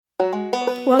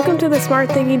Welcome to the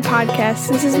Smart Thinking Podcast.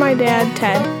 This is my dad,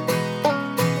 Ted.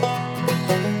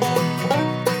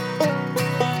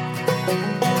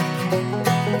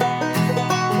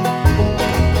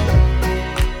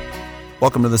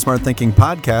 Welcome to the Smart Thinking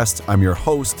Podcast. I'm your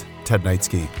host, Ted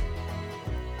Knightsky.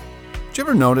 Did you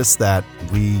ever notice that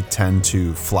we tend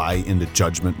to fly into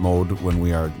judgment mode when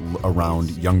we are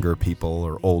around younger people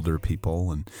or older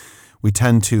people? And we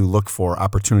tend to look for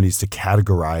opportunities to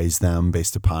categorize them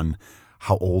based upon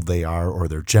how old they are or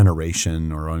their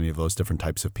generation or any of those different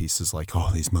types of pieces like,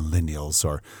 oh, these millennials,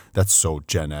 or that's so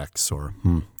Gen X, or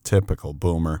typical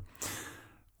boomer.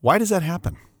 Why does that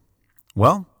happen?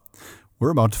 Well,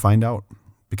 we're about to find out,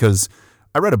 because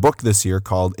I read a book this year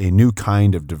called A New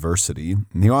Kind of Diversity,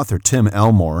 and the author Tim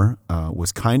Elmore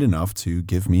was kind enough to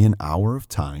give me an hour of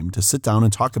time to sit down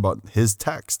and talk about his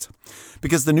text.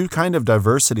 Because the new kind of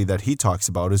diversity that he talks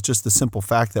about is just the simple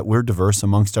fact that we're diverse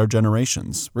amongst our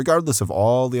generations. Regardless of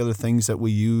all the other things that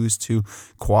we use to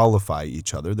qualify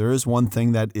each other, there is one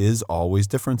thing that is always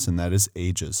different, and that is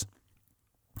ages.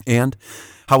 And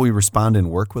how we respond and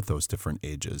work with those different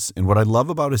ages. And what I love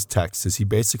about his text is he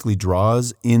basically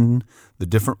draws in the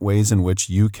different ways in which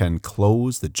you can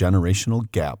close the generational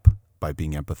gap by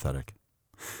being empathetic.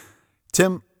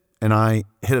 Tim and I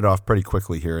hit it off pretty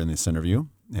quickly here in this interview.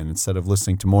 And instead of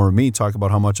listening to more of me talk about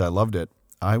how much I loved it,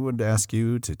 I would ask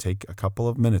you to take a couple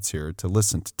of minutes here to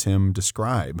listen to Tim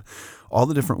describe all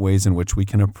the different ways in which we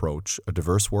can approach a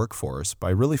diverse workforce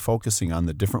by really focusing on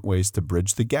the different ways to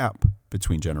bridge the gap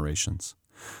between generations.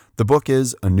 The book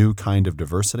is A New Kind of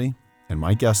Diversity, and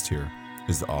my guest here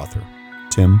is the author,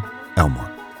 Tim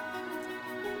Elmore.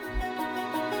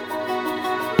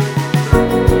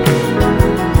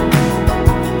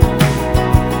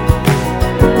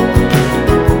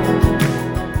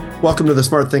 Welcome to the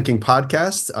Smart Thinking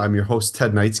Podcast. I'm your host,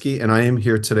 Ted Knightsky, and I am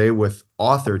here today with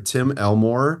author Tim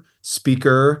Elmore,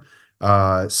 speaker,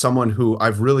 someone who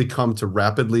I've really come to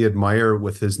rapidly admire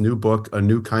with his new book, A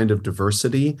New Kind of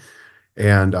Diversity.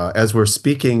 And as we're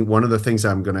speaking, one of the things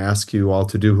I'm going to ask you all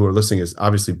to do who are listening is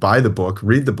obviously buy the book,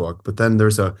 read the book, but then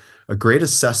there's a great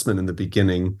assessment in the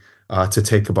beginning to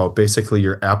take about basically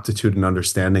your aptitude and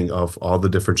understanding of all the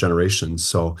different generations.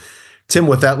 So Tim,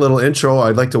 with that little intro,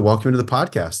 I'd like to welcome you to the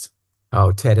podcast.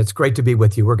 Oh, Ted, it's great to be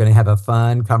with you. We're going to have a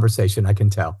fun conversation, I can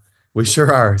tell. We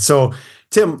sure are. So,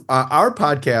 Tim, our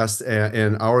podcast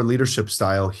and our leadership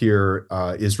style here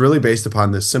is really based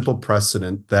upon this simple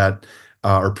precedent that,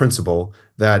 or principle,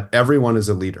 that everyone is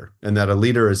a leader, and that a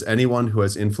leader is anyone who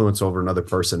has influence over another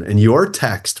person. And your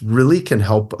text really can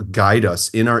help guide us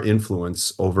in our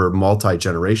influence over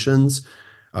multi-generations,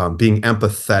 being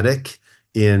empathetic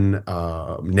in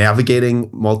navigating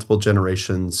multiple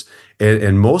generations,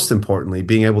 and most importantly,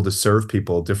 being able to serve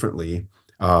people differently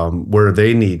where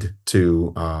they need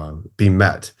to be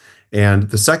met. And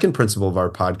the second principle of our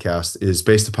podcast is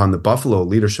based upon the Buffalo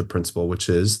leadership principle, which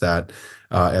is that,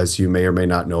 as you may or may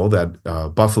not know, that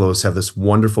buffaloes have this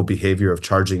wonderful behavior of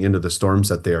charging into the storms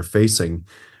that they are facing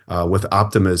with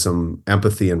optimism,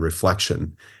 empathy, and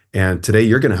reflection. And today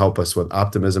you're going to help us with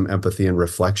optimism, empathy, and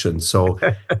reflection. So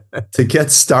to get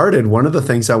started, one of the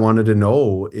things I wanted to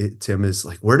know, Tim, is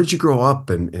like, where did you grow up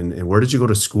and where did you go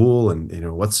to school? And,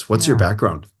 what's your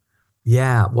background?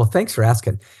 Yeah, well, thanks for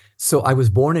asking. So I was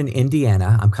born in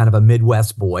Indiana. I'm kind of a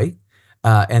Midwest boy.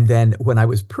 And then when I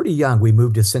was pretty young, we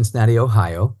moved to Cincinnati,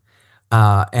 Ohio.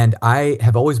 And I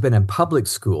have always been in public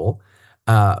school,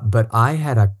 but I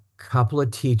had a couple of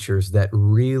teachers that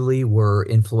really were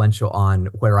influential on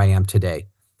where I am today.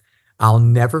 I'll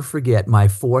never forget my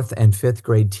 4th and 5th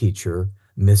grade teacher,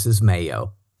 Mrs.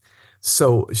 Mayo.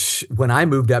 So when I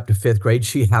moved up to 5th grade,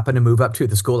 she happened to move up to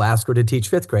the school, asked her to teach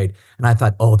 5th grade. And I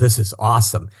thought, oh, this is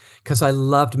awesome, because I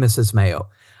loved Mrs. Mayo.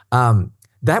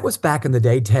 That was back in the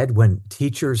day, Ted, when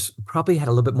teachers probably had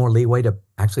a little bit more leeway to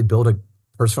actually build a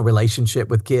personal relationship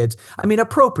with kids. I mean,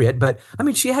 appropriate, but I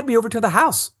mean, she had me over to the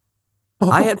house.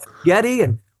 I had spaghetti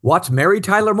and watched Mary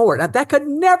Tyler Moore. Now, that could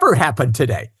never happen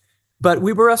today. But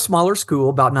we were a smaller school,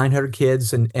 about 900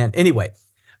 kids. And anyway,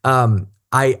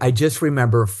 I just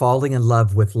remember falling in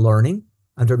love with learning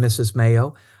under Mrs.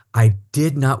 Mayo. I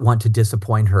did not want to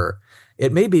disappoint her.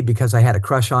 It may be because I had a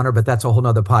crush on her, but that's a whole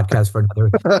nother podcast for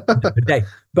another day.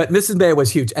 But Mrs. Mayo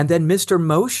was huge. And then Mr.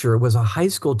 Mosher was a high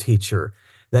school teacher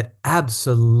that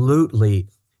absolutely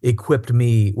equipped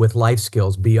me with life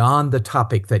skills beyond the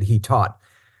topic that he taught.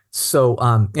 So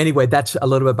anyway, that's a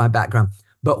little bit of my background.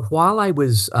 But while I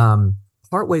was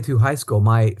partway through high school,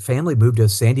 my family moved to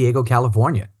San Diego,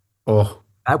 California. Oh,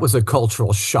 that was a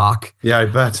cultural shock. Yeah, I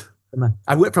bet.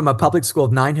 I went from a public school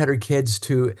of 900 kids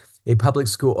to a public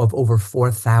school of over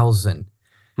 4,000.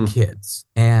 Hmm. kids,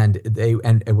 and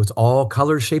it was all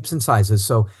colors, shapes, and sizes.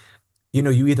 So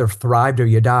you either thrived or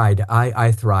you died.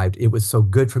 I thrived. It was so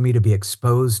good for me to be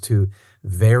exposed to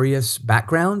various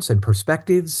backgrounds and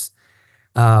perspectives.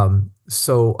 I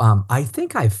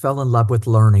think I fell in love with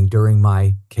learning during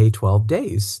my K-12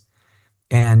 days.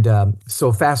 And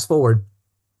so fast forward,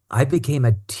 I became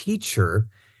a teacher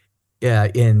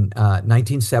in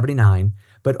 1979,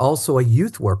 but also a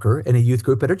youth worker in a youth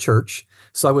group at a church.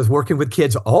 So I was working with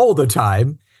kids all the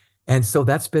time. And so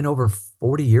that's been over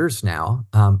 40 years now.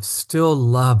 Still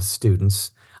love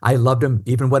students. I loved them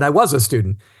even when I was a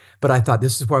student. But I thought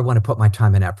this is where I want to put my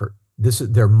time and effort.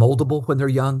 They're moldable when they're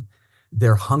young.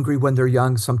 They're hungry when they're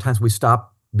young. Sometimes we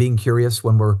stop being curious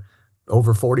when we're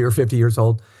over 40 or 50 years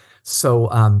old. So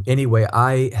anyway,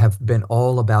 I have been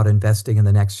all about investing in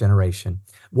the next generation.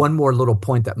 One more little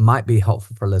point that might be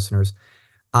helpful for listeners.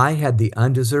 I had the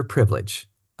undeserved privilege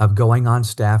of going on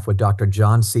staff with Dr.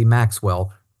 John C.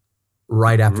 Maxwell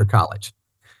right after college.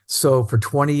 So for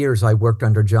 20 years, I worked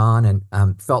under John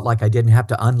and felt like I didn't have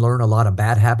to unlearn a lot of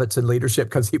bad habits in leadership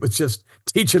because he was just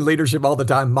teaching leadership all the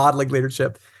time, modeling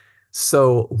leadership.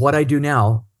 So what I do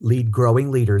now, lead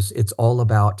growing leaders, it's all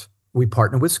about, we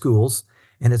partner with schools,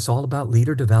 and it's all about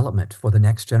leader development for the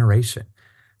next generation.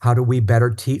 How do we better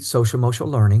teach social emotional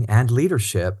learning and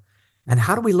leadership? And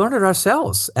how do we learn it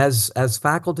ourselves as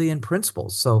faculty and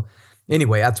principals? So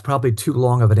anyway, that's probably too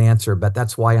long of an answer, but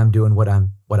that's why I'm doing what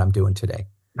I'm doing today.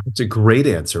 It's a great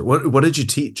answer. What did you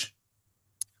teach?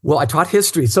 Well, I taught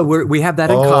history, so we have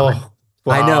that in common.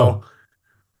 Wow. I know.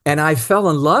 And I fell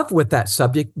in love with that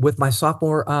subject with my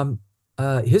sophomore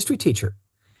history teacher.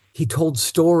 He told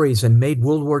stories and made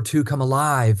World War II come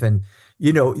alive. And,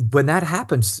 when that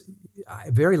happens,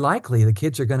 very likely the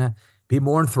kids are going to be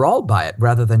more enthralled by it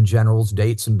rather than generals,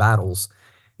 dates, and battles.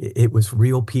 It was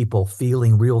real people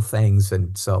feeling real things.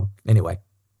 And so anyway,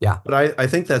 yeah. But I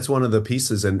think that's one of the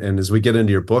pieces, and as we get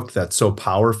into your book, that's so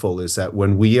powerful, is that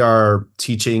when we are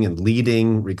teaching and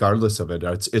leading, regardless of it,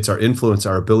 it's our influence,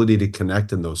 our ability to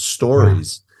connect in those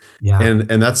stories. Yeah. And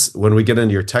that's when we get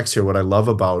into your text here, what I love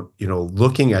about,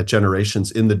 looking at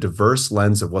generations in the diverse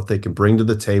lens of what they can bring to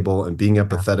the table and being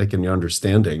empathetic and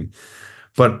understanding.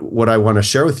 But what I want to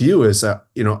share with you is that,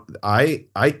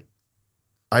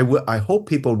 I hope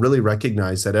people really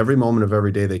recognize that every moment of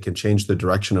every day they can change the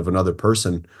direction of another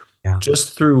person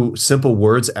just through simple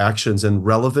words, actions, and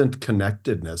relevant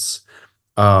connectedness.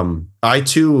 I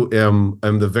too am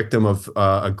the victim of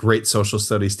a great social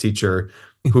studies teacher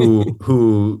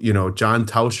who John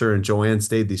Tauscher and Joanne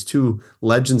Stade, these two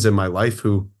legends in my life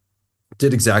who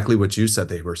did exactly what you said.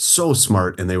 They were so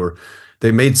smart and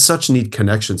they made such neat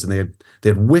connections, and they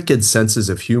had wicked senses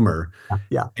of humor.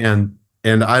 Yeah. And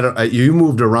you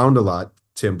moved around a lot,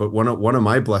 Tim, but one of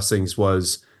my blessings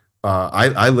was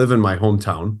I live in my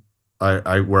hometown,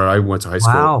 where I went to high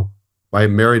school. Wow. I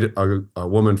married a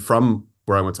woman from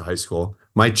where I went to high school.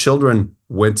 My children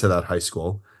went to that high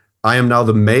school. I am now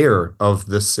the mayor of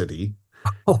this city.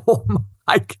 Oh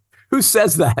my! Who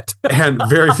says that? And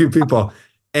very few people.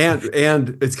 And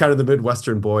it's kind of the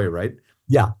Midwestern boy, right?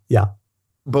 Yeah, yeah.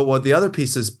 But what the other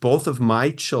piece is, both of my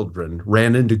children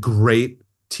ran into great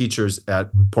teachers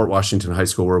at Port Washington High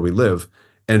School where we live,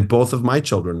 and both of my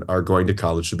children are going to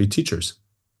college to be teachers.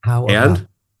 And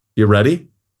you ready?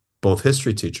 Both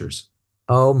history teachers.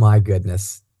 Oh my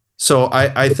goodness. So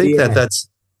I think that's,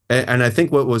 and I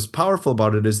think what was powerful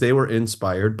about it is they were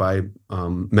inspired by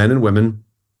men and women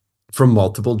from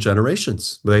multiple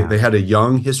generations. They had a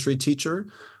young history teacher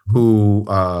who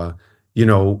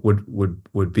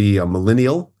would be a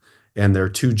millennial, and their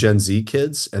two Gen Z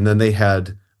kids, and then they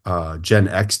had Gen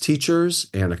X teachers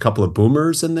and a couple of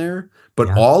boomers in there,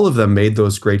 but all of them made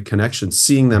those great connections,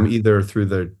 seeing them either through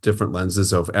the different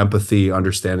lenses of empathy,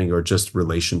 understanding, or just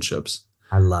relationships.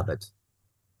 I love it.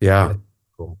 Yeah. That's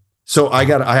cool. So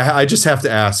I just have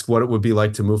to ask what it would be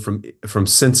like to move from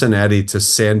Cincinnati to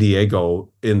San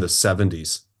Diego in the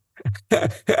 70s.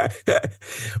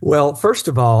 Well, first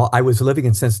of all, I was living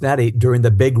in Cincinnati during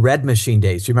the Big Red Machine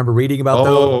days. Do you remember reading about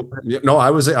those? No,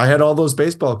 I had all those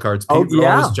baseball cards. Pete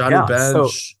Rose, Johnny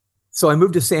Bench. So I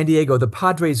moved to San Diego. The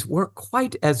Padres weren't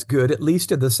quite as good, at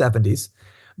least in the 70s.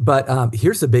 But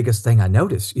here's the biggest thing I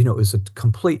noticed. It was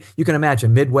you can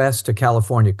imagine Midwest to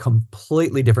California,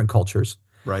 completely different cultures.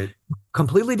 Right.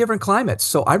 Completely different climates.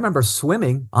 So I remember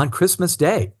swimming on Christmas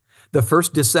Day, the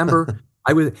first December.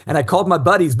 I called my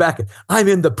buddies back. I'm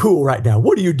in the pool right now.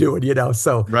 What are you doing?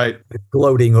 So right,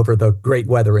 gloating over the great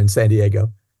weather in San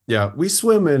Diego. Yeah, we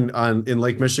swim in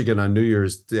Lake Michigan on New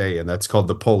Year's Day, and that's called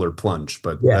the Polar Plunge.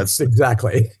 But yes,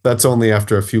 exactly. That's only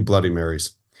after a few Bloody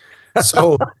Marys.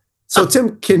 So So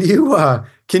Tim, can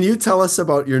you tell us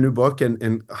about your new book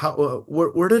and how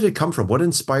where did it come from? What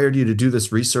inspired you to do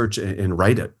this research and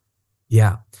write it?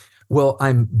 Yeah. Well,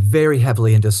 I'm very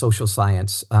heavily into social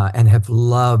science and have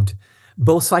loved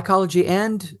both psychology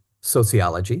and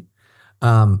sociology.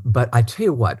 But I tell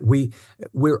you what,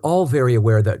 we're all very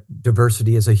aware that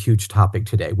diversity is a huge topic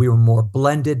today. We are more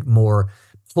blended, more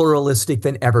pluralistic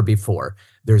than ever before.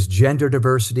 There's gender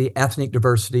diversity, ethnic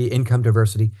diversity, income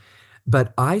diversity.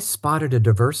 But I spotted a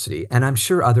diversity, and I'm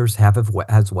sure others have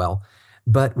as well.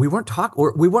 But we weren't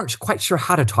quite sure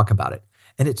how to talk about it.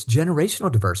 And it's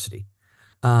generational diversity.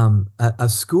 A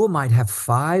school might have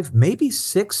 5, maybe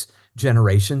 6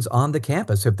 generations on the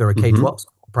campus if they're a Hmm. K-12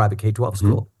 school, private K-12 Hmm.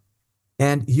 school.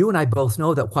 And you and I both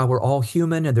know that while we're all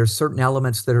human and there's certain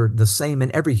elements that are the same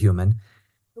in every human,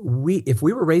 if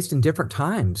we were raised in different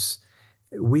times,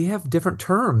 we have different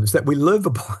terms that we live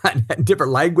upon and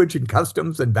different language and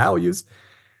customs and values.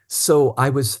 So I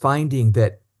was finding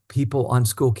that people on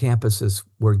school campuses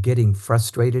were getting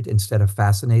frustrated instead of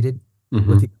fascinated with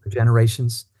the Hmm. other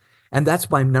generations. And that's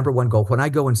my number one goal. When I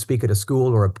go and speak at a school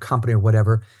or a company or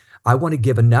whatever, I want to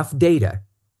give enough data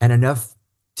and enough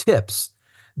tips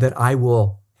that I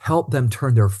will help them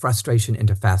turn their frustration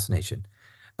into fascination.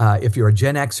 If you're a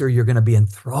Gen Xer, you're going to be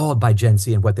enthralled by Gen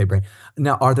Z and what they bring.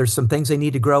 Now, are there some things they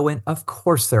need to grow in? Of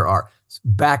course there are.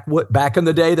 Back in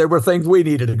the day, there were things we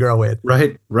needed to grow in.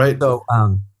 Right, right. So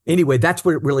anyway, that's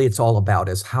what really it's all about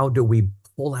is how do we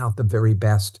pull out the very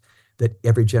best that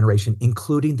every generation,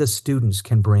 including the students,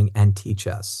 can bring and teach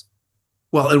us.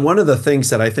 Well, and one of the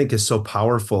things that I think is so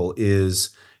powerful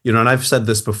is, and I've said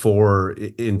this before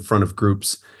in front of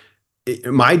groups,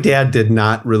 my dad did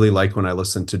not really like when I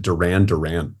listened to Duran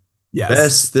Duran.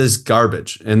 Yes. This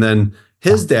garbage. And then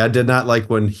Yeah. his dad did not like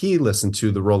when he listened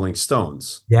to the Rolling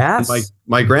Stones. And my Yes.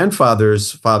 my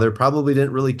grandfather's father probably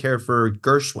didn't really care for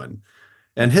Gershwin.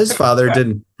 And his father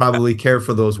didn't probably care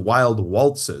for those wild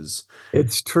waltzes.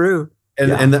 It's true.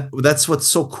 And Yeah. that's what's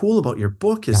so cool about your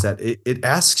book is Yeah. that it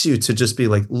asks you to just be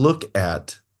like, look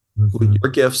at Mhm.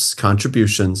 your gifts,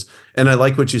 contributions, and I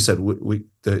like what you said.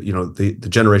 The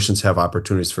generations have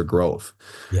opportunities for growth,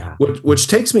 Yeah. which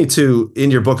takes me to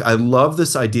in your book. I love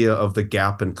this idea of the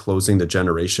gap and closing the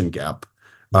generation gap.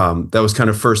 Yeah. That was kind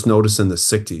of first noticed in the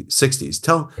 60s.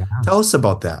 Yeah. Tell us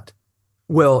about that.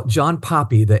 Well, John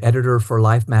Poppy, the editor for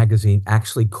Life magazine,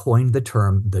 actually coined the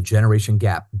term the generation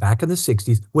gap back in the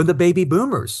 60s when the baby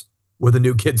boomers were the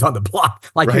new kids on the block.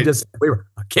 Like you Right. just said, we were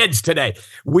kids today.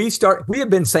 We have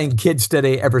been saying kids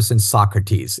today ever since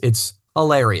Socrates. It's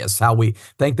hilarious how we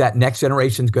think that next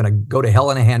generation is going to go to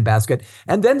hell in a handbasket.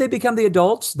 And then they become the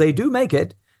adults. They do make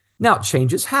it. Now,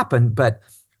 changes happen, but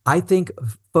I think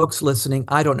folks listening,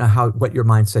 I don't know what your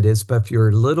mindset is, but if you're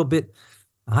a little bit,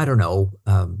 I don't know,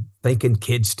 thinking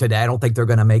kids today, I don't think they're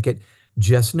going to make it.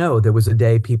 Just know there was a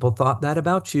day people thought that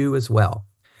about you as well.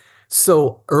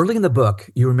 So early in the book,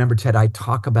 you remember, Ted, I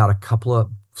talk about a couple of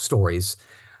stories.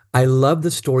 I love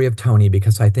the story of Tony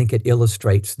because I think it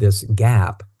illustrates this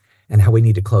gap and how we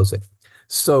need to close it.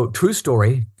 So, true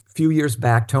story, a few years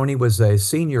back, Tony was a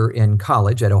senior in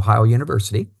college at Ohio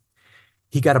University.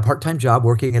 He got a part-time job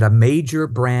working at a major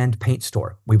brand paint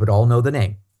store. We would all know the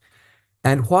name.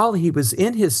 And while he was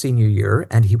in his senior year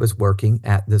and he was working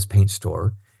at this paint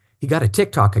store, he got a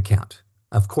TikTok account.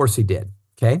 Of course he did.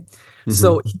 Okay. Hmm.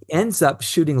 So he ends up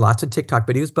shooting lots of TikTok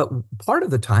videos, but part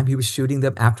of the time he was shooting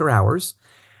them after hours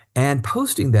and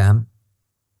posting them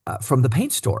from the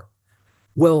paint store.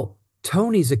 Well,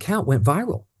 Tony's account went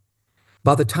viral.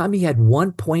 By the time he had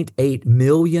 1.8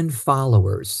 million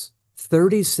followers,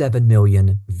 37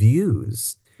 million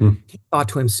views, he thought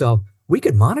to himself, we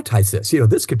could monetize this.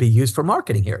 This could be used for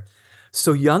marketing here.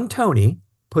 So young Tony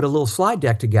put a little slide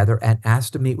deck together and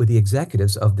asked to meet with the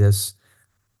executives of this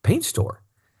paint store.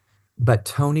 But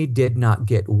Tony did not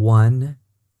get one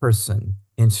person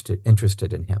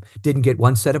interested in him. Didn't get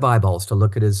one set of eyeballs to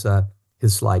look at his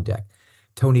slide deck.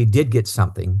 Tony did get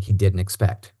something he didn't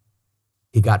expect.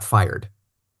 He got fired.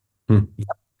 Hmm. Yep.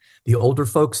 The older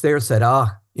folks there said,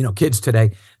 kids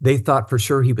today, they thought for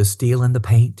sure he was stealing the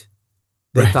paint.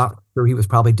 They Right. thought for sure he was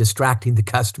probably distracting the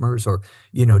customers or,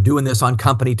 doing this on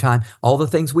company time, all the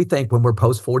things we think when we're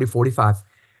post 40, 45.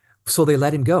 So they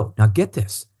let him go. Now get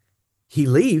this. He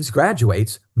leaves,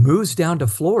 graduates, moves down to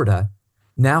Florida,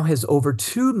 now has over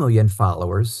 2 million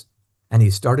followers, and he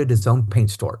started his own paint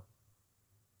store.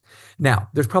 Now,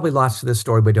 there's probably lots to this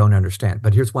story we don't understand,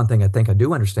 but here's one thing I think I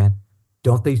do understand.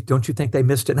 Don't you think they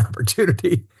missed an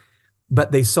opportunity?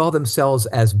 But they saw themselves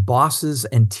as bosses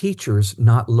and teachers,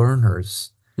 not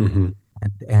learners Hmm.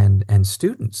 and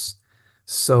students.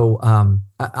 So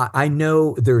I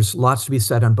know there's lots to be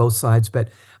said on both sides, but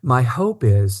my hope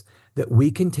is that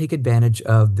we can take advantage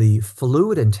of the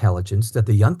fluid intelligence that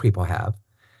the young people have.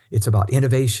 It's about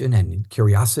innovation and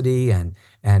curiosity and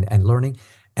learning,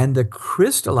 and the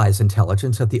crystallized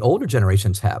intelligence that the older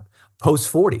generations have post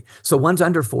 40. So one's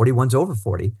under 40, one's over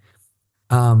 40.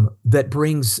 That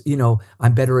brings,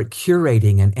 I'm better at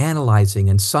curating and analyzing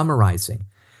and summarizing.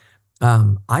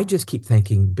 I just keep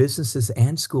thinking businesses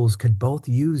and schools could both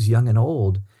use young and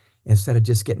old instead of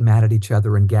just getting mad at each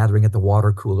other and gathering at the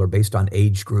water cooler based on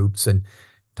age groups and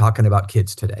talking about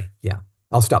kids today. Yeah,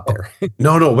 I'll stop there.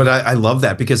 No, but I love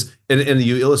that because, and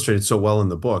you illustrated so well in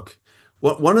the book.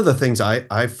 One of the things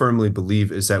I firmly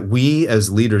believe is that we as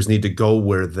leaders need to go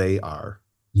where they are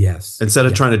Yes. instead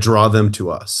of Yes. trying to draw them to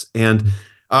us. And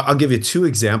I'll give you two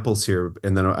examples here,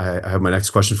 and then I have my next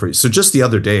question for you. So just the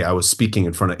other day, I was speaking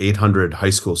in front of 800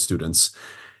 high school students,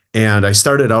 and I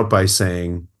started out by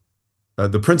saying,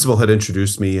 the principal had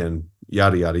introduced me and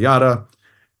yada, yada, yada.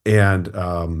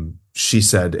 And she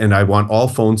said, and I want all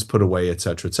phones put away, et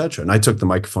cetera, et cetera. And I took the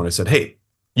microphone. I said, hey,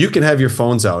 you can have your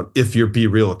phones out if your Be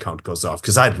Real account goes off,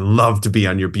 because I'd love to be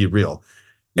on your Be Real.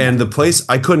 And the place,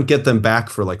 I couldn't get them back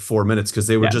for like 4 minutes because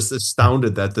they were just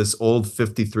astounded that this old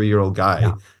 53-year-old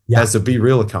guy has a Be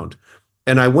Real account.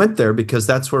 And I went there because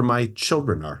that's where my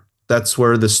children are. That's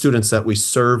where the students that we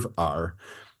serve are.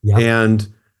 Yeah.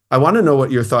 And I want to know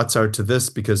what your thoughts are to this,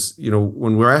 because,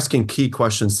 when we're asking key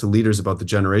questions to leaders about the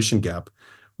generation gap,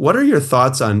 what are your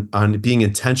thoughts on being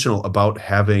intentional about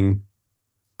having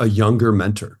a younger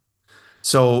mentor?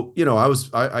 So,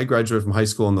 I graduated from high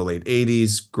school in the late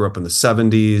 80s, grew up in the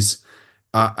 70s.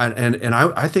 And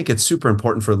I think it's super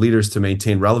important for leaders to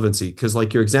maintain relevancy because,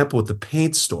 like your example with the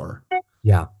paint store,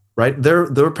 Yeah. right?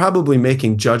 They're probably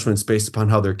making judgments based upon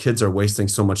how their kids are wasting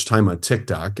so much time on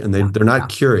TikTok, and they're not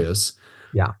curious.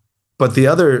 Yeah. But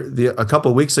a couple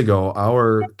of weeks ago,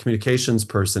 our communications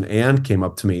person, Anne, came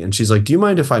up to me and she's like, do you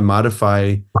mind if I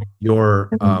modify your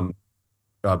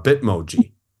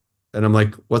Bitmoji? And I'm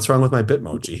like, what's wrong with my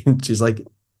Bitmoji? And she's like,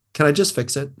 can I just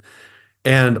fix it?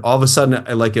 And all of a sudden,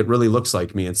 it really looks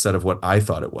like me instead of what I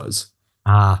thought it was.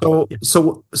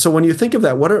 So when you think of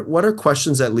that, what are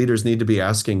questions that leaders need to be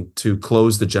asking to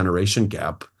close the generation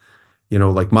gap?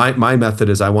 Like my method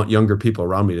is I want younger people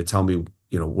around me to tell me,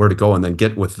 where to go and then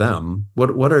get with them.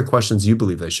 What are questions you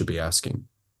believe they should be asking?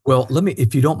 Well,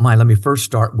 if you don't mind, let me first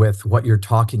start with what you're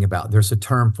talking about. There's a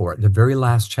term for it. The very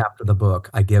last chapter of the book,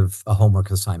 I give a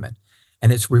homework assignment,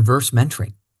 and it's reverse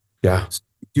mentoring. Yeah. So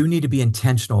you need to be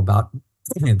intentional about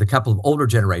the couple of older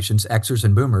generations, Xers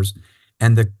and Boomers,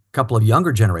 and the couple of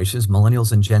younger generations,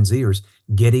 Millennials and Gen Zers,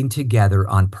 getting together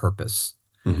on purpose.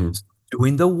 Mm-hmm. So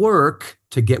doing the work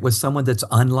to get with someone that's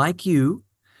unlike you,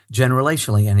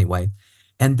 generationally anyway.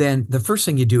 And then the first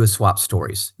thing you do is swap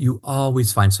stories. You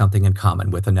always find something in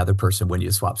common with another person when you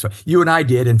swap stories. You and I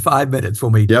did in 5 minutes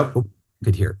when we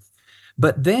could hear.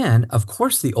 But then, of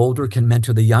course, the older can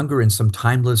mentor the younger in some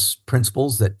timeless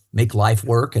principles that make life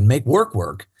work and make work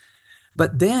work.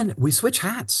 But then we switch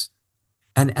hats.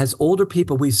 And as older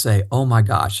people, we say, oh my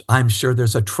gosh, I'm sure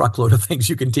there's a truckload of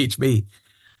things you can teach me.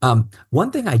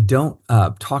 One thing I don't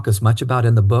talk as much about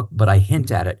in the book, but I hint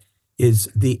at it, is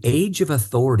the age of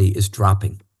authority is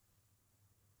dropping.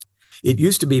 It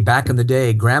used to be back in the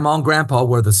day, grandma and grandpa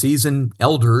were the seasoned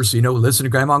elders, listen to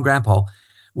grandma and grandpa.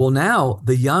 Well, now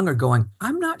the young are going,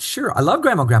 I'm not sure. I love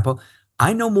grandma and grandpa.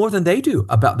 I know more than they do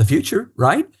about the future,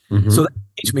 right? Mm-hmm. So they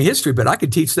teach me history, but I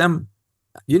could teach them,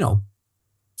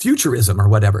 futurism or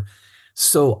whatever.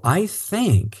 So I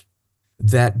think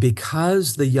that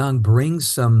because the young bring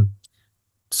some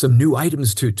new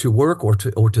items to work or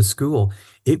to school,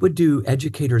 it would do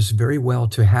educators very well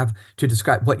to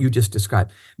describe what you just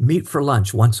described. Meet for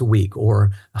lunch once a week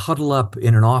or huddle up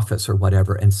in an office or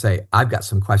whatever and say, I've got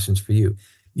some questions for you.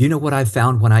 You know what I've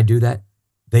found when I do that?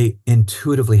 They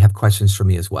intuitively have questions for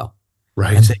me as well.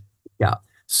 Right.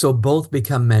 So both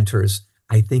become mentors.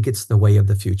 I think it's the way of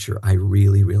the future. I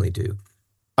really, really do.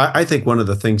 I think one of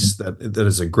the things that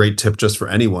is a great tip just for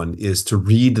anyone is to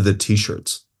read the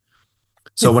T-shirts.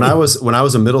 So when I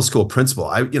was a middle school principal,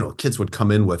 kids would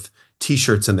come in with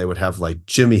T-shirts and they would have like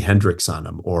Jimi Hendrix on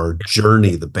them or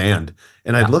Journey, the band.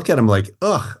 And I'd look at them like,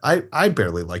 ugh, I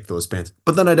barely like those bands.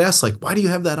 But then I'd ask like, why do you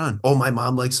have that on? Oh, my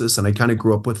mom likes this. And I kind of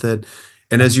grew up with it.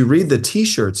 And as you read the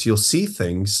T-shirts, you'll see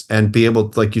things and be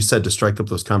able, like you said, to strike up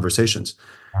those conversations.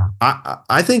 Yeah.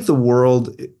 I think the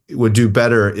world would do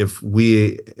better if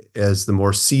we, as the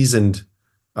more seasoned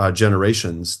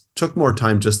generations, took more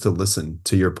time just to listen,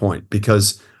 to your point,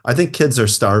 because I think kids are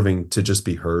starving to just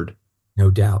be heard.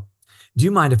 No doubt. Do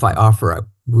you mind if I offer a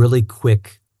really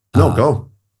quick go on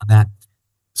that?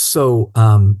 So,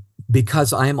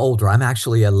 because I am older, I'm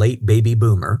actually a late baby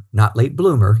boomer, not late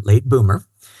bloomer, late boomer.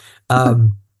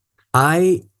 Um,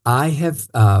 I have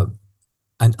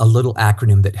a little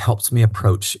acronym that helps me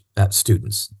approach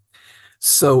students.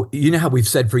 So you know how we've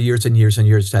said for years and years and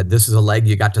years that this is a leg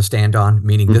you got to stand on,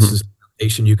 meaning this is Hmm. a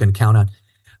foundation you can count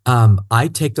on. I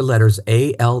take the letters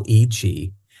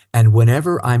ALEG, and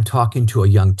whenever I'm talking to a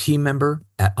young team member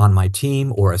on my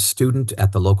team or a student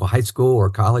at the local high school or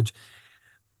college,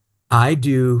 I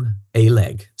do a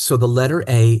leg. So the letter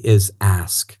A is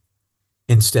ask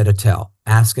instead of tell.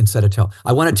 Ask instead of tell.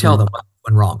 I want to tell them Hmm. what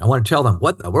went wrong. I want to tell them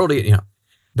what in the world, you know.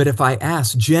 But if I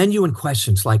ask genuine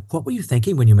questions like, "What were you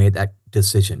thinking when you made that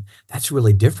decision?" That's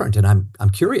really different, and I'm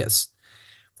curious.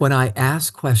 When I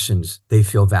ask questions, they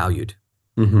feel valued.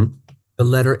 Hmm. The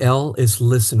letter L is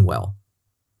listen well.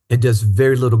 It does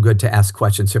very little good to ask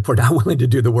questions if we're not willing to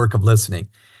do the work of listening.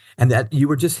 And that you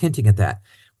were just hinting at that.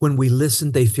 When we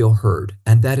listen, they feel heard.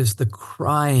 And that is the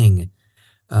crying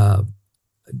uh,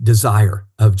 desire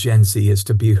of Gen Z is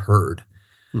to be heard.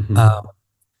 Hmm. Uh,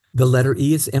 the letter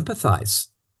E is empathize.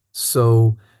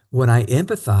 So when I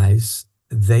empathize,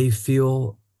 they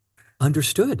feel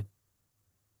understood.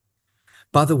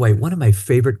 By the way, one of my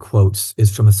favorite quotes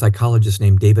is from a psychologist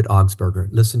named David Augsburger.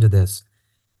 Listen to this.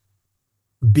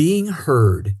 Being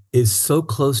heard is so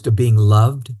close to being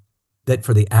loved that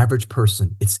for the average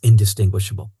person, it's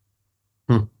indistinguishable.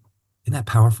 Hmm. Isn't that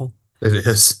powerful? It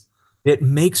is. It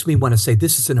makes me want to say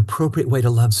this is an appropriate way to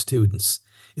love students,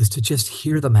 is to just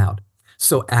hear them out.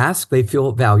 So ask, they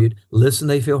feel valued, listen,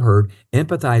 they feel heard,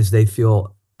 empathize, they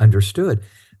feel understood.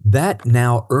 That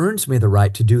now earns me the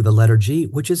right to do the letter G,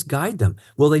 which is guide them.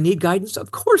 Will they need guidance? Of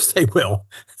course they will.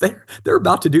 They're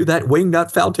about to do that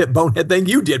wingnut, foul tip, bonehead thing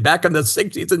you did back in the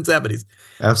 60s and 70s.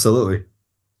 Absolutely.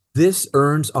 This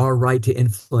earns our right to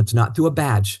influence, not through a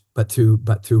badge, but through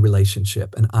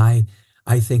relationship. And I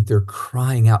think they're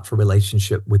crying out for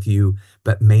relationship with you,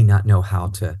 but may not know how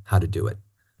to do it.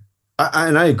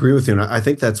 And I agree with you. And I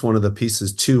think that's one of the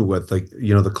pieces too, with like,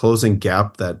 the closing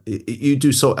gap that you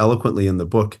do so eloquently in the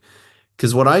book.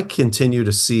 Because what I continue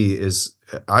to see is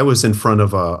I was in front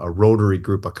of a Rotary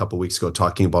group a couple weeks ago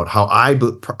talking about how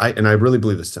and I really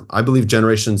believe this, Tim. I believe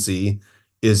Generation Z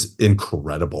is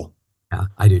incredible. Yeah,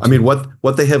 I do I mean, too.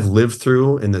 what they have lived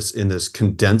through in this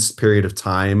condensed period of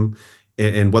time,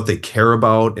 and what they care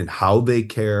about and how they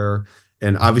care,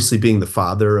 and obviously being the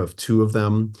father of two of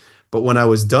them. But when I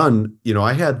was done,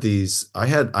 I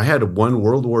had one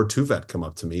World War II vet come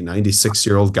up to me,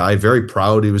 96-year-old guy, very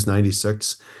proud he was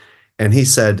 96, and he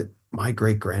said, "My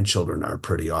great grandchildren are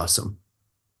pretty awesome.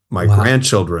 My Wow.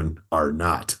 grandchildren are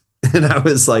not." And I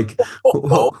was like,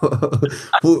 Oh,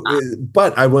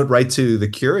 but I went right to the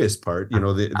curious part,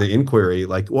 the inquiry,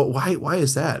 like, well, why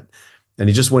is that? And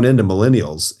he just went into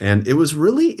millennials, and it was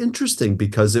really interesting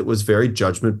because it was very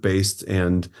judgment based,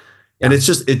 and yeah, it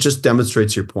just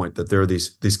demonstrates your point that there are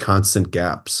these constant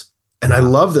gaps. And I yeah,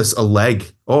 love this, a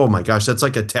leg. Oh my gosh, that's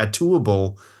like a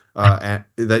tattooable,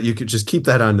 that you could just keep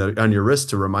that on your wrist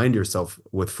to remind yourself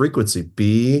with frequency.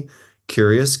 Be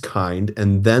curious, kind,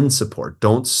 and then support.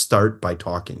 Don't start by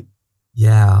talking.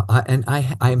 yeah.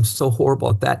 I am so horrible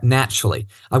at that naturally.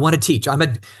 I want to teach. I'm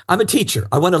a teacher.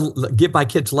 I want to give my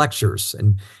kids lectures,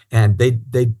 and they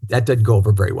that doesn't go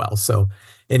over very well. So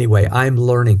anyway, I'm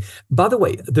learning. By the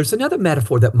way, there's another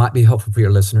metaphor that might be helpful for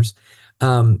your listeners.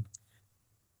 Um,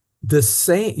 the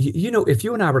same, if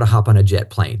you and I were to hop on a jet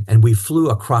plane and we flew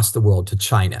across the world to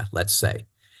China, let's say,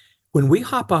 when we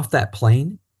hop off that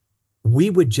plane, we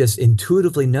would just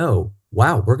intuitively know,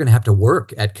 wow, we're going to have to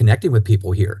work at connecting with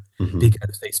people here Hmm.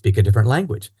 because they speak a different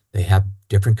language. They have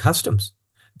different customs.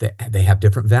 They have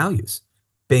different values.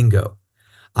 Bingo.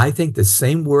 I think the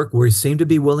same work we seem to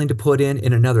be willing to put in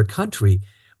another country,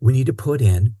 we need to put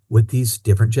in with these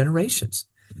different generations.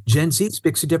 Gen Z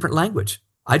speaks a different language.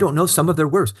 I don't know some of their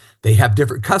words. They have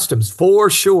different customs for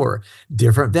sure,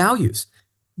 different values.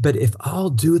 But if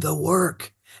I'll do the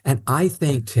work, and I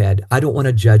think, Ted, I don't want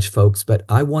to judge folks, but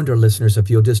I wonder, listeners, if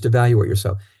you'll just evaluate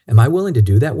yourself. Am I willing to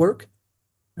do that work?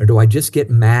 Or do I just get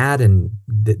mad and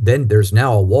then there's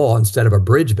now a wall instead of a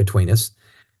bridge between us?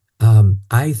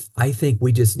 I think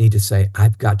we just need to say,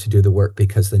 I've got to do the work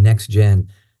because the next gen,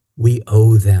 we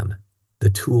owe them the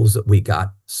tools that we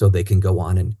got so they can go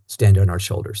on and stand on our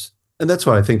shoulders. And that's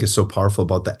what I think is so powerful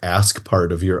about the ask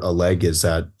part of your Aleg, is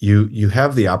that you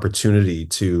have the opportunity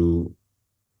to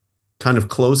kind of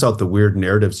close out the weird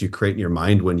narratives you create in your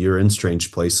mind when you're in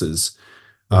strange places.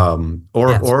 Yeah. Or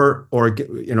Yes.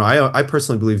 I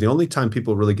personally believe the only time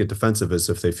people really get defensive is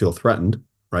if they feel threatened,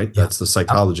 right? Yeah. That's the Yep.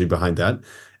 psychology behind that.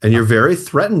 And Yep. you're very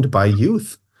threatened by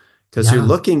youth. because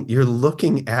you're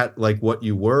looking at like what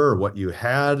you were or what you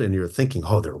had, and you're thinking,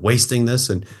 oh, they're wasting this.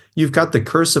 And you've got the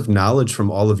curse of knowledge from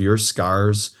all of your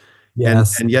scars. And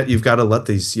Yes. and yet you've got to let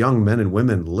these young men and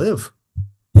women live.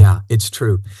 Yeah, it's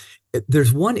true.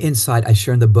 There's one insight I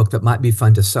share in the book that might be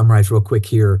fun to summarize real quick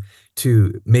here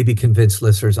to maybe convince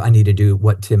listeners I need to do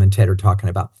what Tim and Ted are talking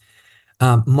about.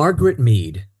 Margaret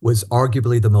Mead was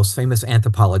arguably the most famous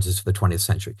anthropologist of the 20th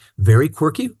century. Very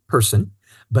quirky person,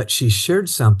 but she shared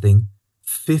something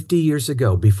 50 years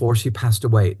ago before she passed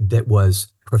away that was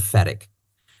prophetic.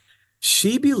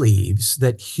 She believes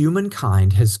that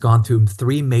humankind has gone through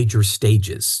three major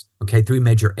stages, okay, three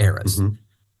major eras. Mhm.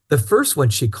 The first one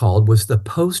she called was the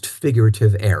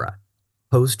post-figurative era,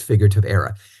 post-figurative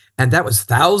era. And that was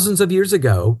thousands of years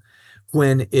ago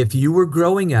when if you were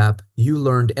growing up, you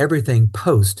learned everything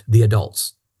post the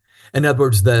adults. In other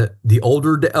words, the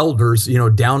older elders,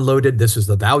 downloaded this is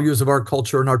the values of our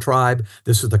culture and our tribe,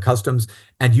 this is the customs,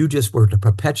 and you just were to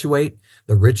perpetuate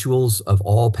the rituals of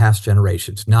all past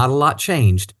generations. Not a lot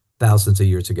changed thousands of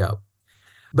years ago.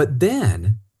 But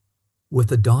then, with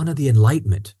the dawn of the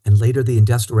Enlightenment and later the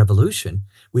Industrial Revolution,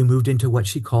 we moved into what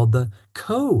she called the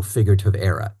co-figurative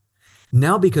era.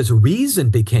 Now, because reason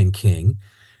became king,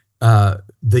 the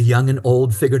young and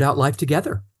old figured out life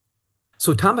together.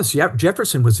 So Thomas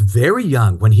Jefferson was very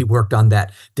young when he worked on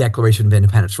that Declaration of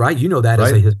Independence, right? You know that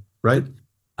as a Right. history. Right.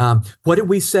 What did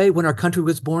we say when our country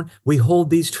was born? We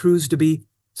hold these truths to be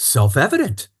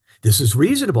self-evident. This is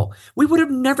reasonable. We would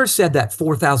have never said that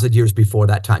 4,000 years before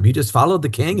that time. You just followed the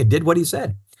king and did what he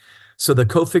said. So the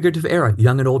co-figurative era,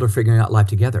 young and old are figuring out life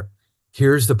together.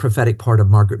 Here's the prophetic part of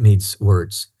Margaret Mead's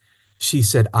words. She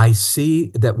said, I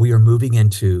see that we are moving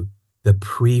into the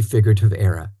pre-figurative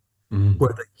era,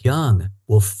 where the young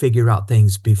will figure out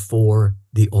things before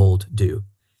the old do.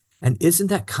 And isn't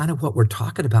that kind of what we're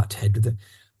talking about, Ted?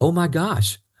 Oh my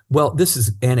gosh. Well, this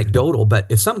is anecdotal, but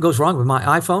if something goes wrong with my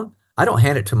iPhone, I don't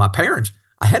hand it to my parents.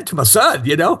 I hand it to my son,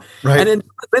 Right. And in 5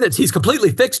 minutes, he's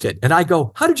completely fixed it. And I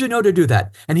go, how did you know to do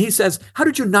that? And he says, how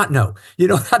did you not know?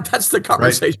 That's the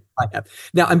conversation I have.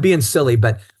 Now, I'm being silly,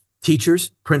 but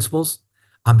teachers, principals,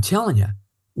 I'm telling you,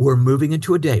 we're moving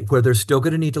into a day where they're still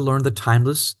going to need to learn the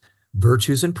timeless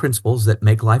virtues and principles that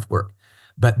make life work.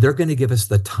 But they're going to give us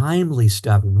the timely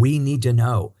stuff we need to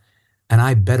know. And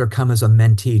I better come as a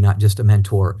mentee, not just a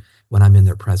mentor, when I'm in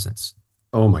their presence.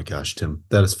 Oh my gosh, Tim,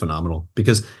 that is phenomenal,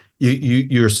 because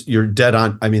you're dead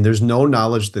on. I mean, there's no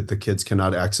knowledge that the kids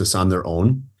cannot access on their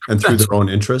own and through their own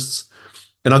interests.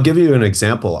 And I'll give you an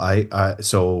example.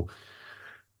 So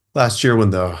last year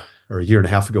or a year and a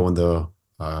half ago, when the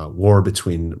war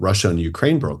between Russia and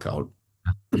Ukraine broke out,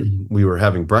 we were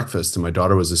having breakfast, and my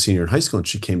daughter was a senior in high school, and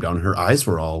she came down and her eyes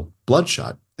were all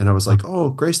bloodshot. And I was like, oh,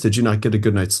 Grace, did you not get a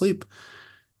good night's sleep?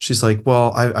 She's like,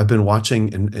 well, I've been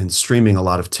watching and streaming a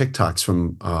lot of TikToks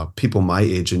from people my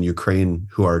age in Ukraine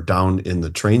who are down in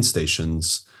the train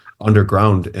stations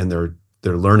underground, and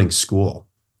they're learning school.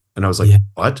 And I was like, Yeah.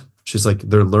 what? She's like,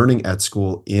 they're learning at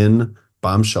school in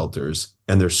bomb shelters,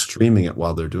 and they're streaming it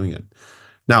while they're doing it.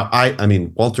 Now, I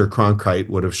mean, Walter Cronkite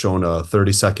would have shown a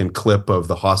 30-second clip of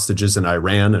the hostages in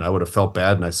Iran, and I would have felt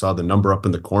bad. And I saw the number up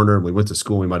in the corner, and we went to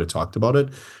school, we might have talked about it.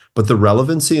 But the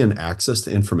relevancy and access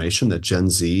to information that Gen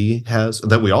Z has,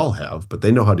 that we all have, but they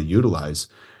know how to utilize,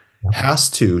 has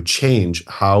to change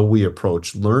how we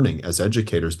approach learning as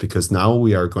educators, because now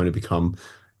we are going to become,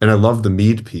 and I love the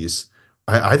Mead piece.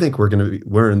 I think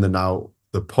we're in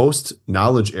the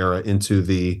post-knowledge era into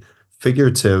the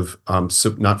figurative,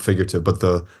 not figurative, but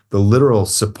the literal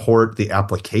support, the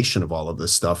application of all of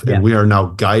this stuff. Yeah. And we are now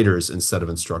guiders instead of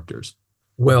instructors.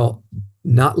 Well,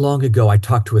 not long ago, I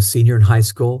talked to a senior in high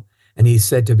school, and he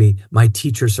said to me, my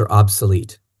teachers are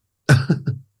obsolete.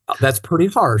 That's pretty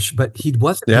harsh, but he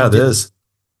wasn't. Yeah, it is.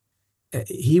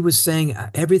 He was saying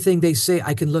everything they say,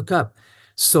 I can look up.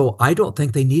 So I don't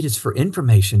think they need us for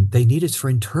information. They need us for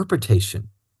interpretation.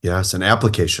 Yes, an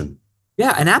application.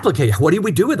 Yeah, an application. What do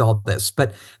we do with all this?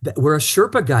 But we're a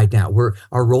Sherpa guide now.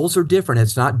 Our roles are different.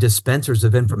 It's not dispensers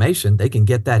of information. They can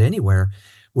get that anywhere.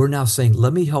 We're now saying,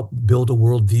 let me help build a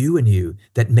worldview in you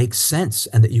that makes sense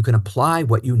and that you can apply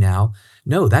what you now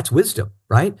know. That's wisdom,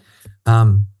 right?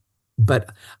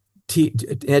 But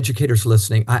educators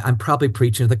listening, I'm probably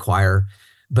preaching to the choir,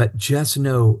 but just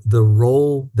know the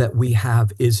role that we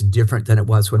have is different than it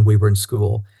was when we were in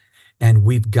school. And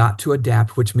we've got to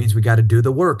adapt, which means we got to do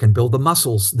the work and build the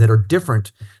muscles that are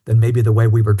different than maybe the way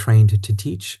we were trained to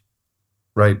teach.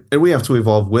 Right. And we have to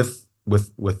evolve with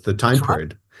the time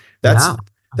period.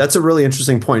 That's a really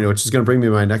interesting point, which is going to bring me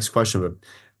to my next question. But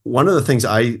one of the things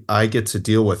I get to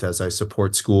deal with as I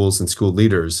support schools and school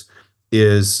leaders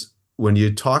is when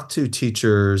you talk to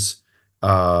teachers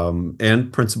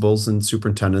and principals and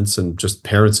superintendents and just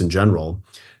parents in general,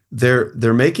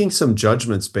 they're making some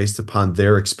judgments based upon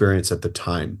their experience at the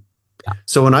time. Yeah.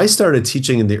 So when I started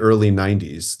teaching in the early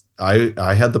 90s,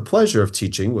 I had the pleasure of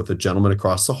teaching with a gentleman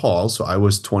across the hall. So I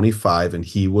was 25 and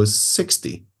he was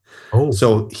 60. Oh,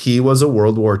 So he was a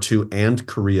World War II and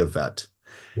Korea vet.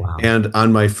 wow. And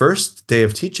on my first day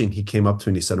of teaching, he came up to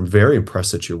me and he said, "I'm very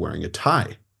impressed that you're wearing a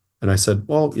tie." And I said,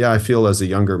 "Well, yeah, I feel as a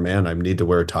younger man, I need to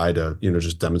wear a tie to,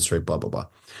 just demonstrate blah, blah, blah."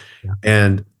 Yeah.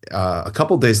 And a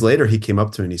couple of days later, he came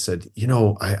up to me and he said,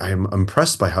 "I'm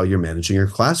impressed by how you're managing your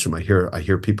classroom. I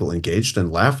hear people engaged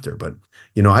in laughter, but,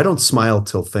 I don't smile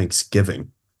till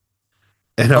Thanksgiving."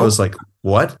 And I was like,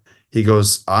 "What?" He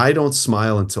goes, "I don't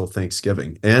smile until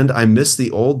Thanksgiving. And I miss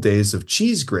the old days of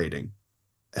cheese grating."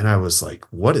 And I was like,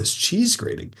 "What is cheese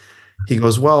grating?" He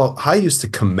goes, "Well, I used to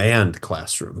command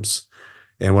classrooms.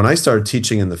 And when I started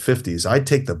teaching in the 50s, I'd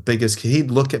take the biggest kid.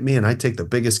 He'd look at me and I'd take the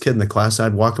biggest kid in the class.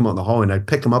 I'd walk him out in the hallway and I'd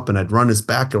pick him up and I'd run his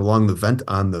back along the vent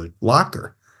on the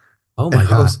locker." Oh my And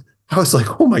God. I was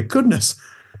like, "Oh my goodness.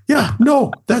 Yeah,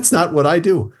 no, that's not what I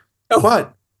do."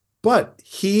 Oh. But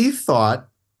he thought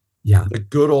Yeah. the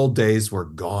good old days were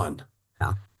gone.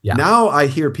 Yeah. Yeah. Now I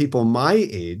hear people my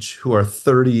age who are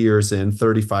 30 years in,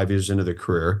 35 years into their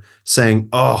career saying,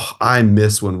 "Oh, I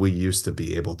miss when we used to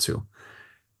be able to."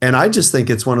 And I just think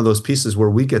it's one of those pieces where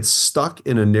we get stuck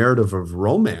in a narrative of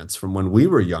romance from when we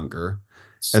were younger,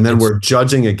 and then we're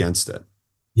judging against it.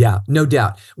 Yeah, no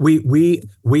doubt. We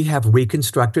have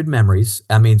reconstructed memories.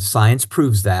 I mean, science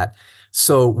proves that.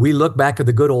 So we look back at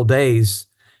the good old days,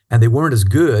 and they weren't as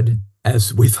good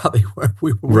as we thought they were.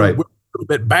 We were a little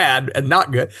bit bad and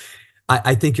not good.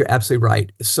 I think you're absolutely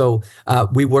right. So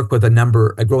we work with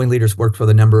Growing Leaders worked with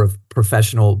a number of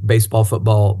professional baseball,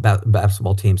 football,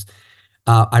 basketball teams.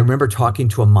 I remember talking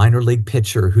to a minor league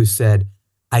pitcher who said,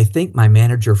 "I think my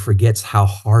manager forgets how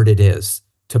hard it is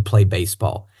to play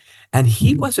baseball." And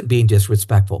he wasn't being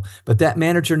disrespectful, but that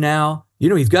manager now,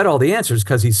 he's got all the answers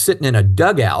because he's sitting in a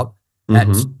dugout at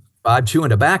 5 chewing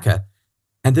tobacco.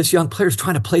 And this young player is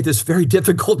trying to play this very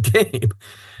difficult game.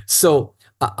 So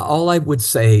all I would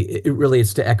say, it really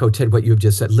is to echo, Ted, what you've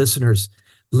just said. Listeners,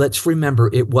 let's remember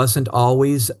it wasn't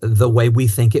always the way we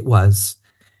think it was.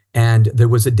 And there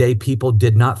was a day people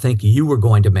did not think you were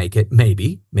going to make it.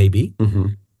 Maybe. Mm-hmm.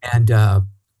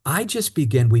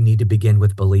 And we need to begin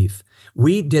with belief.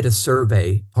 We did a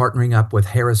survey partnering up with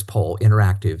Harris Poll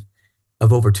Interactive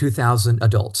of over 2,000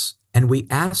 adults. And we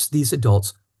asked these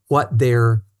adults what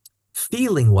their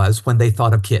feeling was when they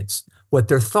thought of kids, what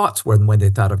their thoughts were when they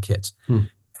thought of kids.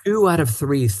 2 out of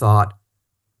 3 thought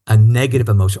a negative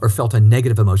emotion or felt a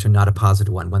negative emotion, not a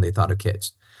positive one when they thought of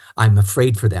kids. I'm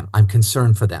afraid for them. I'm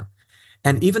concerned for them.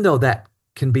 And even though that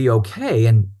can be okay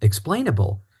and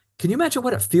explainable, can you imagine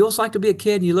what it feels like to be a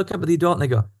kid and you look up at the adult and they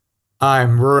go,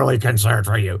 "I'm really concerned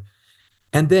for you."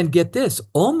 And then get this,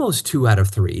 almost 2 out of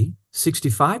 3,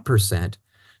 65%,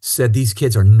 said these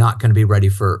kids are not going to be ready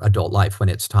for adult life when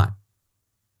it's time.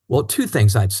 Well, 2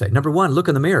 things I'd say. Number 1, look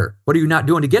in the mirror. What are you not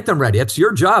doing to get them ready? It's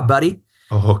your job, buddy.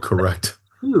 Oh, correct.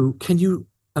 2, can you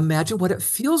imagine what it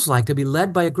feels like to be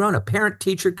led by a grown-up parent,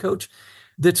 teacher, coach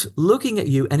that's looking at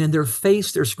you and in their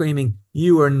face, they're screaming,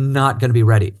 "You are not going to be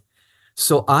ready."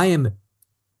 So I am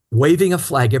waving a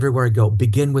flag everywhere I go.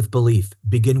 Begin with belief,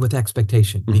 begin with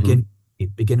expectation,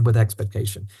 begin with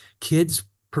expectation. Kids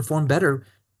perform better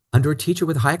under a teacher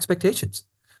with high expectations.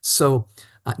 So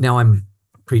now I'm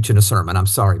preaching a sermon. I'm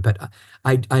sorry, but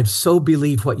I so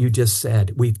believe what you just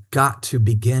said. We've got to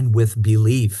begin with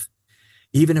belief.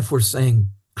 Even if we're saying,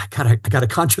 I gotta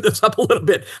conjure this up a little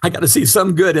bit. I gotta see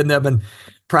some good in them and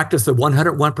practice the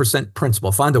 101%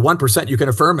 principle. Find the 1% you can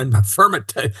affirm and affirm it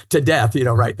to death.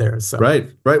 Right there. So right.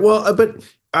 Well, but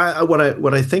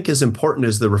what I think is important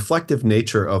is the reflective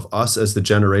nature of us as the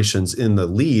generations in the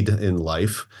lead in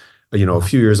life. A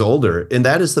few years older, and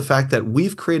that is the fact that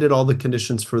we've created all the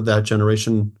conditions for that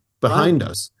generation behind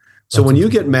us. So when you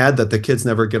get mad that the kids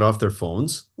never get off their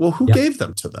phones, well, who gave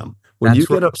them to them? When you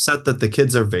get upset that the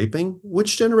kids are vaping,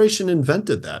 which generation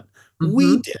invented that?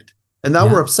 We did. And now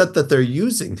we're upset that they're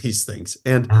using these things.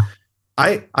 And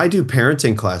I do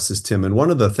parenting classes, Tim, and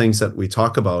one of the things that we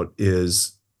talk about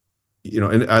is,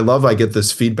 and I get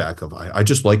this feedback of, I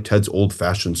just like Ted's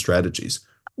old-fashioned strategies.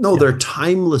 No, they're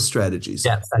timeless strategies.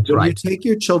 Yes, that's when right. you take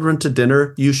your children to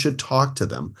dinner, you should talk to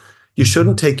them. You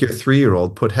shouldn't take your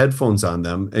 3-year-old, put headphones on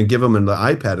them, and give them an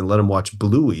iPad and let them watch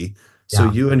Bluey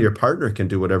so you and your partner can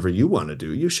do whatever you want to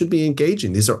do. You should be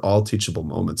engaging. These are all teachable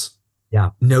moments. Yeah,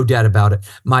 no doubt about it.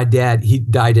 My dad, he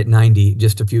died at 90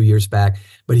 just a few years back,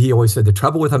 but he always said the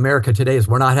trouble with America today is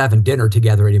we're not having dinner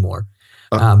together anymore.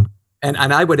 And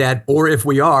I would add, or if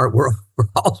we are, we're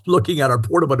all looking at our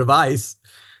portable device.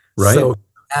 Right. So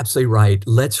absolutely right.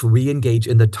 Let's re-engage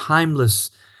in the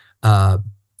timeless uh,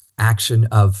 action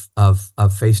of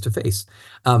face to face.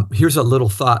 Here's a little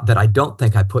thought that I don't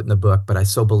think I put in the book, but I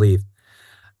so believe.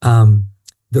 Um,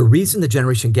 the reason the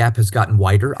generation gap has gotten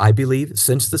wider, I believe,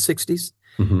 since the 60s,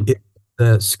 Mm-hmm.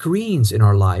 the screens in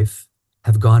our life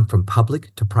have gone from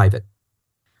public to private.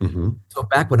 Mm-hmm. So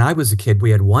back when I was a kid,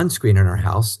 we had one screen in our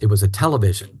house. It was a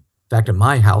television. In fact, in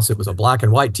my house, it was a black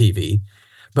and white TV.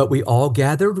 But we all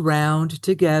gathered round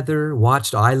together,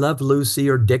 watched I Love Lucy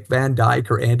or Dick Van Dyke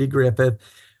or Andy Griffith.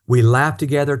 We laughed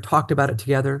together, talked about it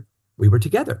together. We were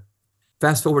together.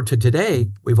 Fast forward to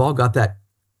today, we've all got that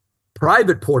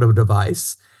private portable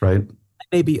device, Right.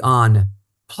 maybe on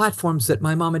platforms that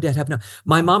my mom and dad have no.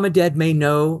 My mom and dad may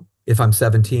know if I'm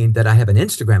 17 that I have an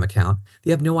Instagram account.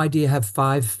 They have no idea I have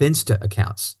 5 Finsta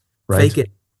accounts. Right. Fake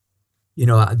it,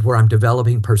 where I'm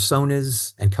developing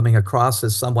personas and coming across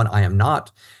as someone I am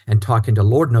not and talking to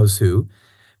Lord knows who.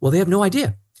 Well, they have no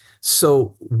idea.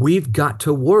 So we've got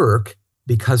to work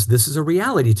because this is a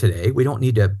reality today. We don't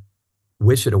need to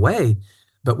wish it away,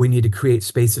 but we need to create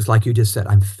spaces like you just said.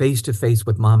 I'm face to face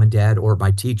with mom and dad or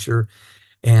my teacher,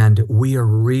 and we are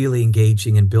really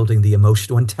engaging in building the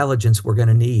emotional intelligence we're going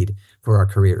to need for our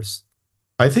careers.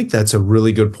 I think that's a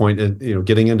really good point. And,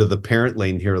 getting into the parent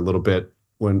lane here a little bit,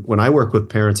 when I work with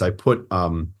parents, I put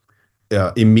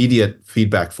immediate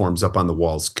feedback forms up on the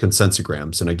walls,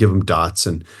 consensograms, and I give them dots.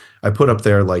 And I put up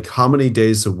there, like, how many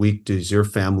days a week does your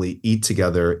family eat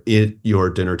together at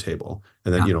your dinner table?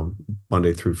 And then,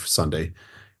 Monday through Sunday.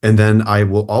 And then I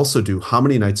will also do, how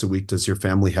many nights a week does your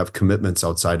family have commitments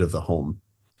outside of the home?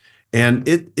 And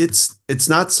it's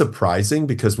not surprising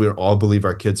because we all believe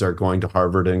our kids are going to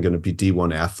Harvard and going to be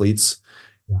D1 athletes.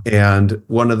 Yeah. And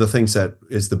one of the things that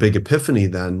is the big epiphany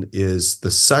then is the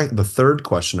third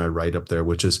question I write up there,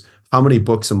 which is, how many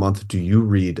books a month do you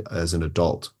read as an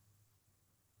adult?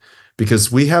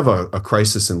 Because we have a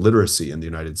crisis in literacy in the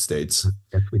United States.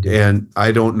 Yes, we do. And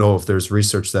I don't know if there's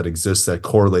research that exists that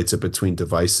correlates it between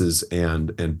devices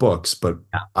and books, but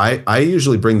yeah. I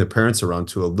usually bring the parents around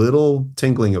to a little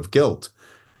tingling of guilt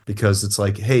because it's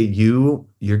like, hey, you're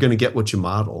going to get what you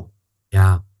model.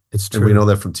 Yeah, it's true. And we know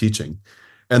that from teaching.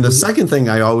 And the second thing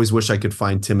I always wish I could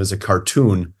find, Tim, is a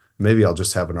cartoon. Maybe I'll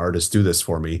just have an artist do this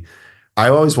for me. I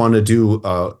always want to do,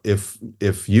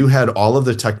 if you had all of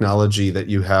the technology that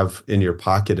you have in your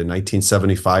pocket in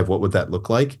 1975, what would that look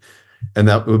like? And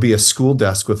that would be a school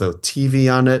desk with a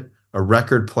TV on it, a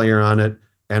record player on it,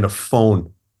 and a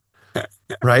phone,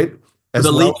 right? As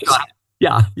the well as,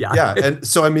 yeah. Yeah. And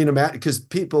so, I mean, because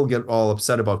people get all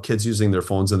upset about kids using their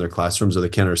phones in their classrooms or they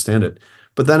can't understand it.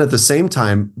 But then at the same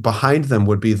time, behind them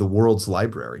would be the world's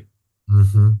library.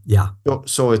 Mm-hmm. Yeah.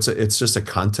 So it's just a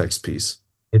context piece.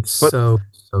 It's so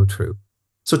true.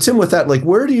 So Tim, with that, like,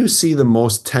 where do you see the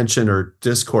most tension or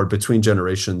discord between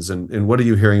generations, and what are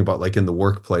you hearing about, like, in the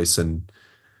workplace, and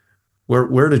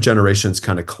where do generations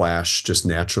kind of clash just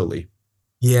naturally?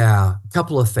 Yeah, a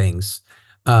couple of things.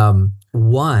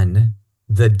 One,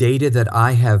 the data that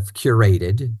I have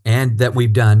curated and that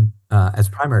we've done as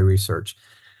primary research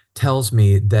tells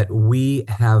me that we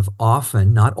have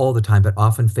often, not all the time, but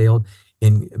often failed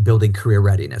in building career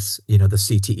readiness, the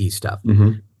CTE stuff.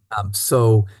 Mm-hmm.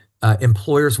 So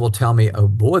employers will tell me, oh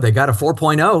boy, they got a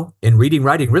 4.0 in reading,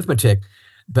 writing, arithmetic,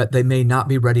 but they may not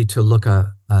be ready to look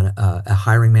a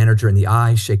hiring manager in the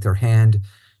eye, shake their hand,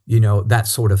 that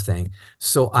sort of thing.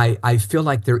 So I feel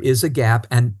like there is a gap,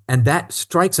 and that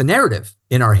strikes a narrative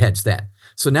in our heads then.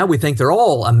 So now we think they're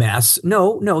all a mess.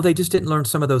 No, they just didn't learn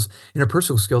some of those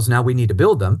interpersonal skills. Now we need to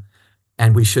build them,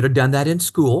 and we should have done that in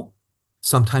school.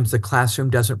 Sometimes the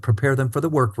classroom doesn't prepare them for the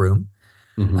workroom.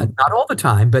 Mm-hmm. Not all the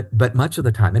time, but much of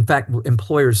the time. In fact,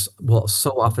 employers will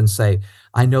so often say,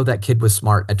 I know that kid was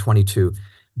smart at 22,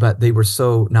 but they were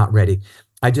so not ready.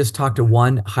 I just talked to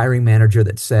one hiring manager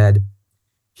that said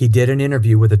he did an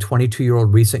interview with a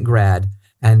 22-year-old recent grad,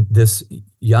 and this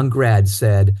young grad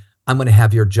said, I'm going to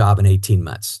have your job in 18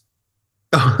 months.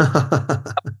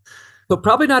 So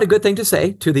probably not a good thing to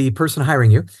say to the person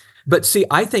hiring you. But see,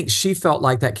 I think she felt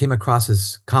like that came across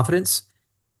as confidence.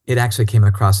 It actually came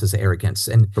across as arrogance.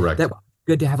 And correct. That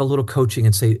good to have a little coaching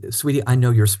and say, sweetie, I know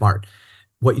you're smart.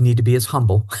 What you need to be is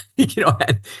humble,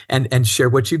 and share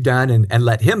what you've done and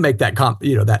let him make that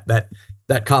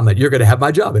that comment. You're going to have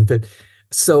my job. And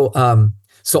so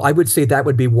I would say that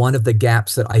would be one of the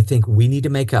gaps that I think we need to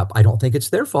make up. I don't think it's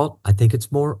their fault. I think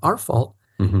it's more our fault.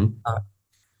 Mm-hmm.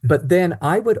 But then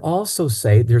I would also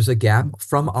say there's a gap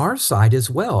from our side as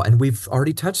well. And we've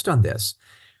already touched on this.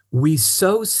 We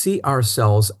so see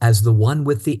ourselves as the one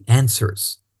with the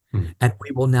answers. Hmm. And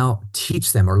we will now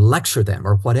teach them or lecture them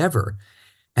or whatever.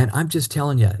 And I'm just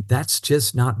telling you, that's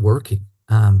just not working.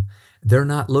 They're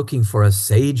not looking for a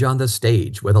sage on the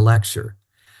stage with a lecture.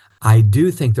 I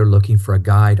do think they're looking for a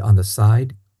guide on the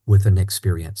side with an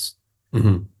experience.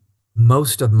 Mm-hmm.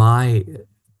 Most of my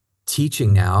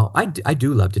teaching now, I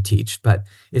do love to teach, but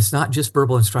it's not just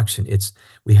verbal instruction. It's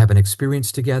we have an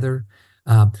experience together.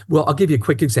 Well, I'll give you a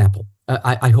quick example.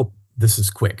 I hope this is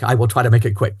quick. I will try to make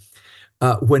it quick.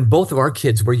 When both of our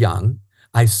kids were young,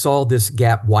 I saw this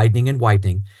gap widening and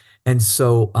widening. And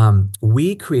so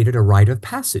we created a rite of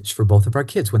passage for both of our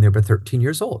kids when they were 13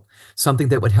 years old, something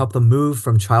that would help them move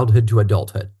from childhood to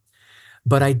adulthood.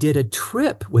 But I did a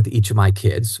trip with each of my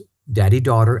kids, daddy,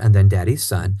 daughter, and then daddy's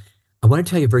son. I want to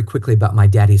tell you very quickly about my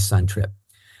daddy's son trip.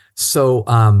 So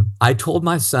I told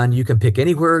my son, you can pick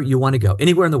anywhere you want to go,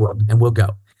 anywhere in the world, and we'll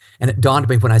go. And it dawned on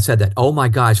me when I said that, oh my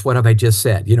gosh, what have I just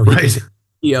said? You know, he Right. could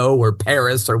Tokyo or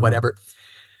Paris or whatever.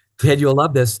 Ted, you'll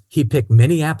love this. He picked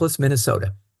Minneapolis,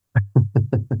 Minnesota.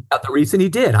 Now, the reason he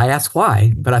did, I asked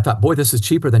why, but I thought, boy, this is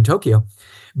cheaper than Tokyo.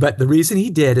 But the reason he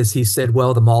did is he said,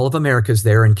 well, the Mall of America's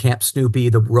there and Camp Snoopy,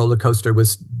 the roller coaster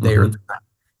was there. Mhm.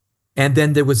 And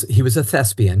then he was a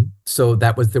thespian. So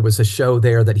there was a show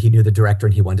there that he knew the director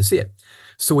and he wanted to see it.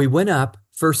 So we went up.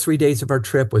 First 3 days of our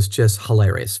trip was just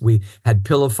hilarious. We had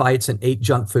pillow fights and ate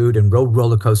junk food and rode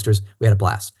roller coasters. We had a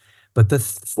blast. But the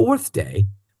fourth day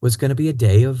was going to be a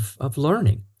day of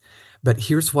learning. But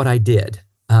here's what I did.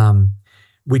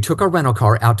 We took our rental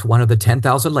car out to one of the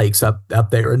 10,000 lakes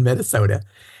up there in Minnesota.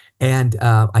 And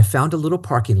I found a little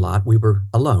parking lot. We were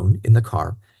alone in the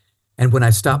car. And when I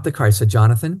stopped the car, I said,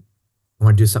 Jonathan, I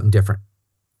want to do something different.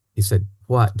 He said,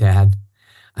 what, Dad?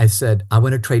 I said, I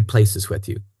want to trade places with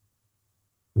you.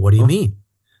 What do you mean?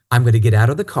 I'm going to get out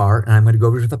of the car and I'm going to go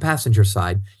over to the passenger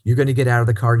side. You're going to get out of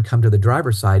the car and come to the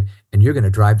driver's side and you're going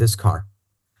to drive this car.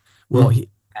 Well,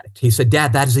 he said,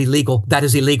 Dad, that is illegal. That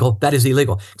is illegal. That is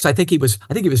illegal. So I think he was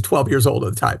 12 years old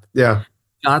at the time. Yeah.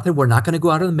 Jonathan, we're not going to go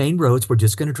out on the main roads. We're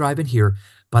just going to drive in here.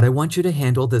 But I want you to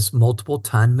handle this multiple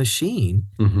ton machine.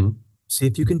 Mm-hmm. See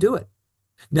if you can do it.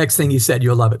 Next thing he said,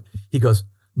 you'll love it. He goes,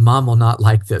 Mom will not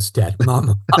like this, Dad. Mom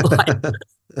will not like this.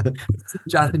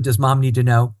 Jonathan, does Mom need to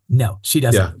know? No, she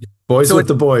doesn't. Yeah. Boys with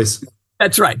the boys.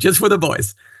 That's right. Just for the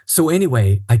boys. So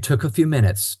anyway, I took a few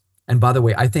minutes. And by the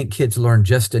way, I think kids learn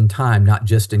just in time, not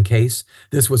just in case.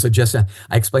 This was I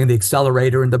explained the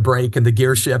accelerator and the brake and the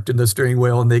gear shift and the steering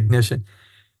wheel and the ignition.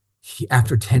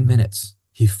 After 10 minutes,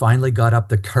 he finally got up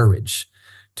the courage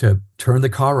to turn the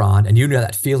car on. And you know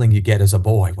that feeling you get as a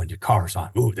boy when your car's on.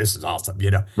 Ooh, this is awesome,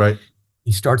 you know. Right.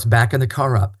 He starts backing the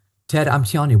car up. Ted, I'm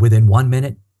telling you, within 1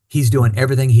 minute, he's doing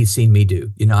everything he's seen me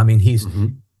do. You know, I mean, he's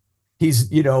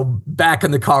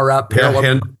backing the car up,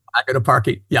 parallel, back in a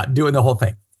parking, doing the whole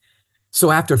thing.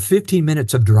 So after 15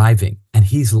 minutes of driving, and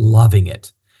he's loving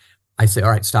it, I say, all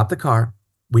right, stop the car.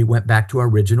 We went back to our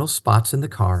original spots in the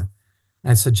car.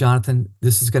 And I said, Jonathan,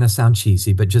 this is going to sound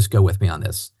cheesy, but just go with me on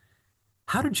this.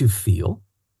 How did you feel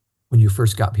when you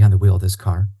first got behind the wheel of this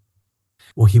car?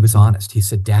 Well, he was honest. He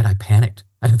said, Dad, I panicked.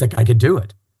 I didn't think I could do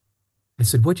it. I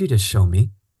said, what'd you just show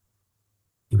me?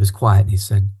 He was quiet and he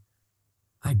said,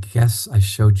 I guess I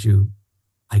showed you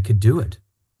I could do it.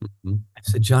 Mm-hmm. I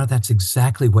said, John, that's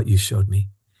exactly what you showed me.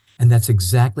 And that's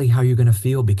exactly how you're going to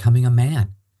feel becoming a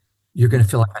man. You're going to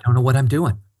feel like, I don't know what I'm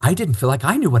doing. I didn't feel like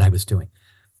I knew what I was doing.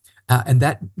 And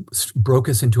that broke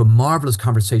us into a marvelous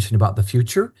conversation about the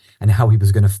future and how he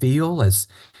was going to feel as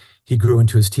he grew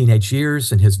into his teenage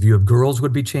years, and his view of girls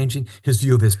would be changing. His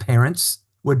view of his parents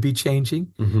would be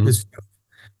changing. Mm-hmm. His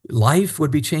life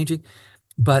would be changing.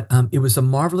 But it was a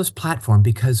marvelous platform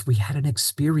because we had an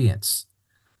experience.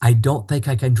 I don't think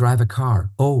I can drive a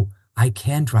car. Oh, I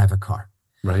can drive a car.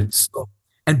 Right. So,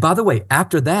 and by the way,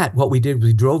 after that, what we did,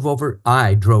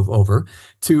 I drove over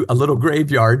to a little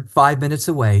graveyard 5 minutes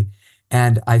away.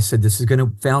 And I said, this is going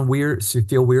to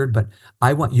feel weird, but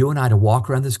I want you and I to walk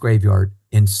around this graveyard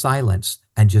in silence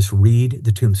and just read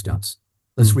the tombstones.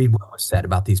 Let's read what was said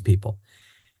about these people.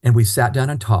 And we sat down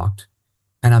and talked.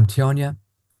 And I'm telling you,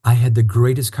 I had the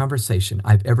greatest conversation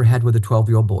I've ever had with a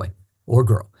 12-year-old boy or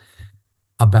girl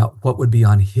about what would be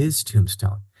on his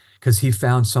tombstone. Because he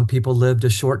found some people lived a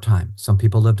short time. Some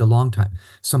people lived a long time.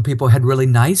 Some people had really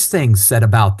nice things said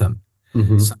about them.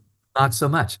 Mm-hmm. Some, not so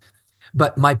much.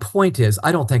 But my point is,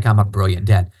 I don't think I'm a brilliant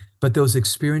dad, but those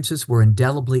experiences were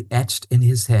indelibly etched in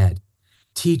his head.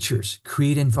 Teachers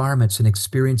create environments and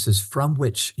experiences from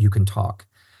which you can talk.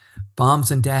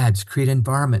 Moms and dads create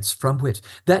environments from which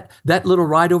that little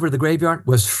ride over to the graveyard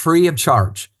was free of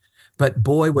charge. But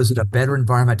boy, was it a better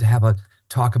environment to have a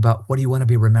talk about what do you want to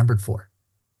be remembered for?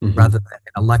 rather than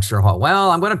in a lecture hall.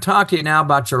 Well, I'm going to talk to you now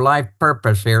about your life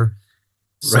purpose here.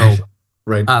 So Right.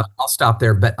 Right. I'll stop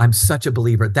there, but I'm such a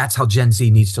believer. That's how Gen Z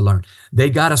needs to learn. They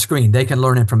got a screen. They can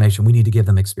learn information. We need to give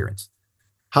them experience.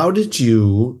 How did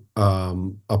you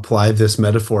apply this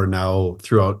metaphor now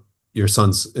throughout your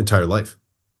son's entire life?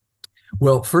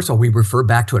 Well, first of all, we refer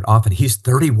back to it often. He's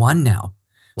 31 now.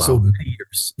 Wow. So many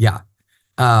years. Yeah.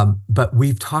 But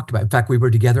we've talked about, in fact, we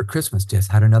were together at Christmas,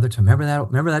 just had another time.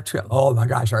 Remember that trip? Oh my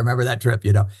gosh, I remember that trip,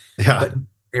 Yeah. But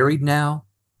married now,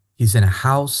 he's in a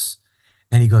house,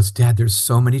 and he goes, Dad, there's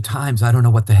so many times I don't know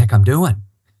what the heck I'm doing.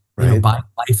 Right. Buying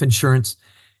life insurance.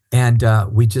 And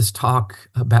we just talk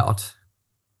about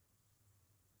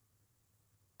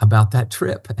that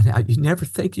trip. And how you never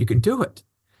think you can do it.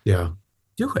 Yeah.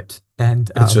 Do it. And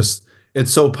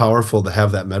it's so powerful to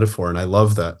have that metaphor. And I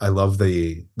love that. I love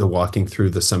the walking through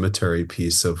the cemetery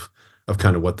piece of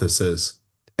kind of what this is.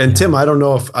 And Tim, I don't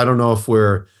know if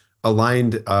we're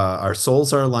aligned, our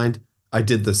souls are aligned. I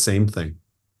did the same thing.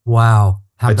 Wow.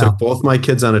 I took both my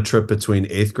kids on a trip between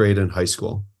 8th grade and high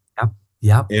school.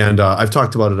 Yep. And I've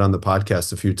talked about it on the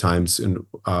podcast a few times. And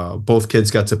both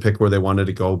kids got to pick where they wanted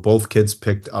to go. Both kids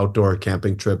picked outdoor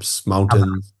camping trips,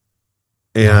 mountains.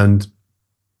 And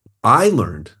I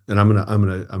learned, and I'm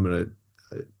gonna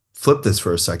flip this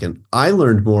for a second. I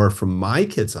learned more from my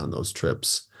kids on those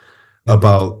trips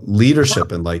about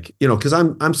leadership and because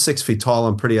I'm 6 feet tall.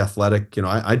 I'm pretty athletic.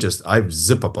 I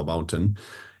zip up a mountain,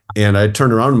 and I'd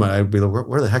turn around and I'd be like,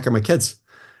 where the heck are my kids?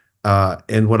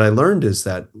 And what I learned is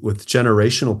that with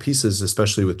generational pieces,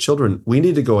 especially with children, we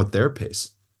need to go at their pace.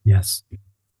 Yes.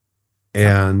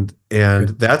 And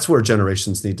that's where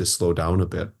generations need to slow down a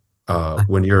bit.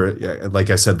 When you're, like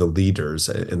I said, the leaders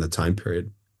in the time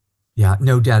period. Yeah,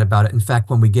 no doubt about it. In fact,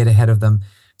 when we get ahead of them,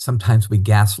 sometimes we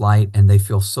gaslight and they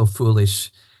feel so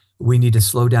foolish. We need to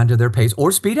slow down to their pace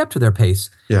or speed up to their pace.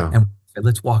 Yeah. And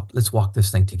let's walk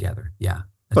this thing together. Yeah.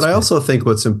 But I also think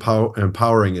what's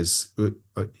empowering is,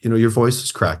 your voice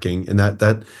is cracking, and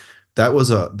that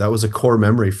was a core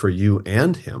memory for you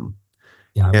and him.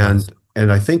 Yeah.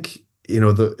 And I think,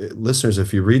 the listeners,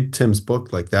 if you read Tim's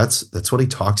book, that's what he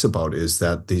talks about, is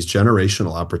that these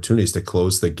generational opportunities to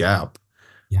close the gap.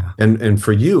 Yeah. And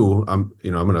for you, I'm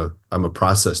a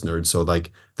process nerd. So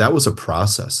that was a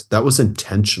process that was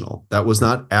intentional. That was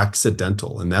not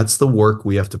accidental. And that's the work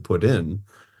we have to put in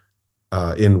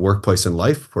workplace and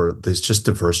life for there's just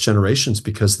diverse generations,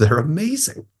 because they're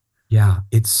amazing. Yeah.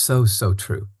 It's so, so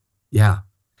true. Yeah.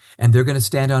 And they're going to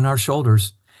stand on our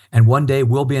shoulders. And one day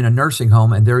we'll be in a nursing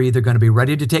home, and they're either going to be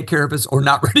ready to take care of us or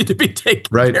not ready to be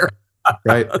taken care of.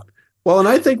 Right. Well, and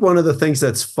I think one of the things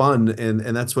that's fun, and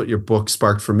that's what your book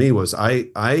sparked for me, was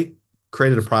I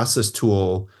created a process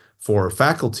tool for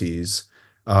faculties,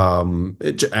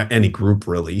 any group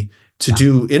really, to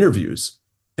do interviews.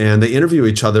 And they interview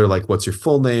each other, like, what's your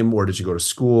full name? Where did you go to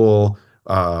school?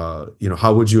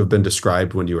 How would you have been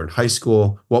described when you were in high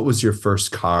school? What was your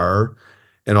first car?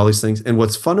 And all these things. And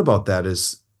what's fun about that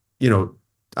is, I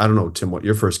don't know, Tim, what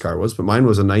your first car was, but mine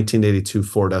was a 1982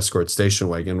 Ford Escort station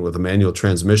wagon with a manual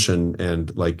transmission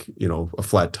and a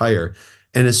flat tire.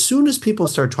 And as soon as people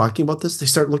start talking about this, they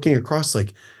start looking across,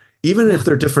 even if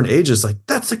they're different ages,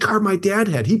 that's the car my dad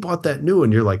had. He bought that new.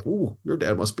 And you're like, ooh, your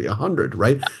dad must be 100,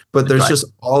 right? But there's just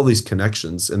all these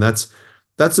connections. And that's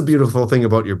a beautiful thing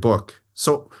about your book.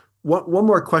 So one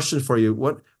more question for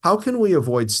you. How can we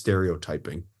avoid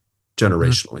stereotyping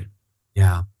generationally?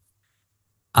 Yeah.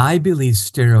 I believe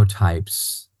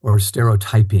stereotypes or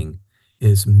stereotyping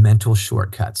is mental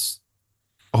shortcuts.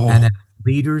 Oh. And as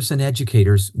leaders and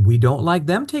educators, we don't like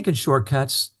them taking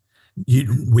shortcuts.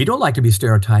 We don't like to be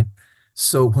stereotyped.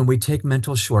 So when we take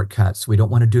mental shortcuts, we don't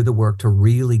want to do the work to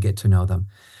really get to know them.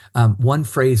 One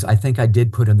phrase I think I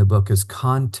did put in the book is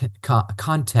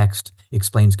context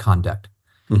explains conduct.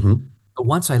 Mm-hmm. But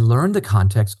once I learned the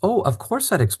context, of course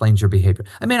that explains your behavior.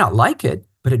 I may not like it,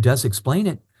 but it does explain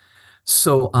it.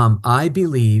 So I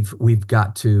believe we've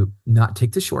got to not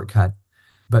take the shortcut,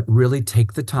 but really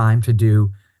take the time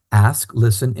to ask,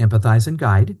 listen, empathize, and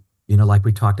guide, like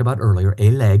we talked about earlier,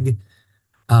 a leg,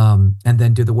 and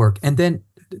then do the work. And then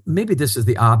maybe this is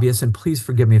the obvious, and please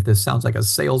forgive me if this sounds like a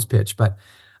sales pitch, but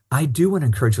I do want to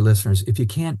encourage your listeners, if you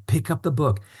can't, pick up the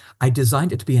book. I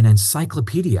designed it to be an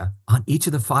encyclopedia on each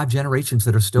of the 5 generations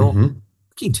that are still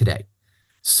working today.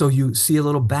 So you see a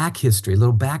little back history, a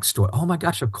little backstory. Oh my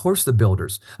gosh, of course the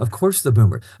builders, of course the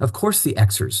boomer, of course the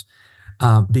Xers,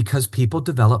 because people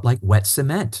develop like wet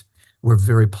cement. We're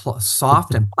very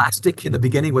soft and plastic in the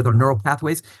beginning with our neural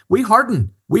pathways. We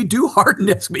harden. We do harden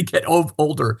as we get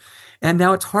older. And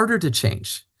now it's harder to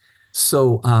change.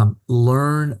 So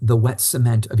learn the wet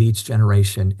cement of each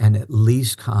generation and at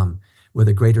least come with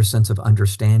a greater sense of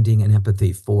understanding and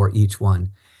empathy for each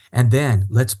one. And then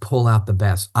let's pull out the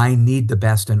best. I need the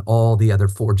best in all the other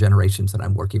 4 generations that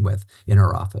I'm working with in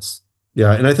our office.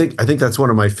 Yeah, and I think that's one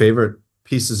of my favorite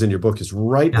pieces in your book is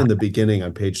right Yeah. in the beginning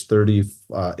on page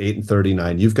 38 and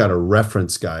 39. You've got a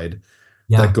reference guide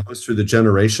Yeah. that goes through the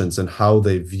generations and how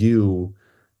they view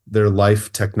their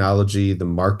life, technology, the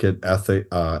market,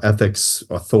 ethics,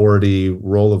 authority,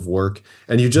 role of work.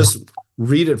 And you just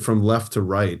read it from left to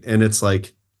right. And it's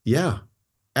like, yeah,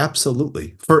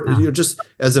 absolutely. For just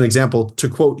as an example, to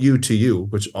quote you to you,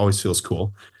 which always feels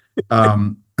cool.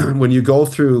 When you go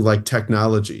through like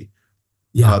technology,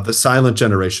 the silent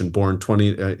generation born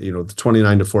the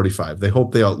 29 to 45, they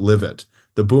hope they outlive it.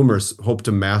 The boomers hope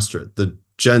to master it. The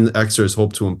Gen Xers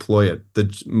hope to employ it. The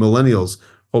millennials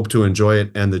hope to enjoy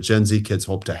it. And the Gen Z kids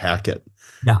hope to hack it.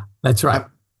 Yeah, that's right.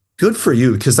 Good for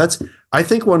you. Because I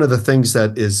think one of the things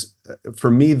that is,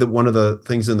 for me, one of the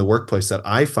things in the workplace that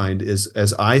I find is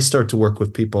as I start to work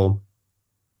with people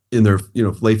in their,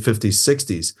 late 50s,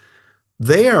 60s,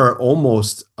 they are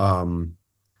almost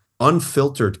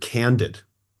unfiltered, candid.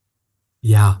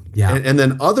 Yeah. And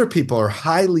then other people are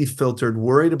highly filtered,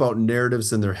 worried about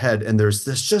narratives in their head. And there's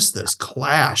this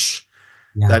clash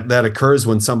that occurs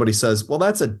when somebody says, well,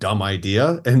 that's a dumb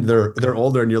idea. And they're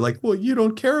older and you're like, well, you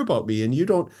don't care about me. And you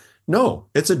don't. No,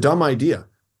 it's a dumb idea.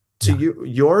 To you,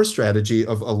 your strategy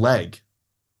of a leg,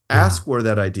 ask where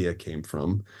that idea came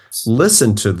from,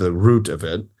 listen to the root of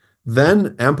it, then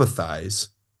empathize,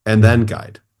 and then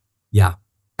guide. Yeah.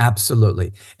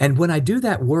 Absolutely. And when I do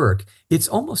that work, it's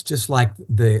almost just like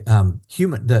the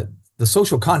the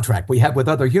social contract we have with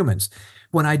other humans.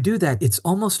 When I do that, it's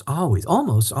almost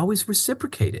always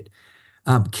reciprocated.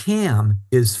 Cam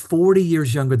is 40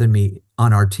 years younger than me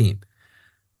on our team.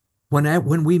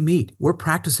 When we meet, we're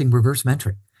practicing reverse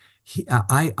mentoring.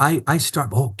 I start,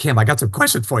 oh, Cam, I got some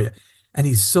questions for you. And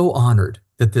he's so honored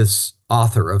that this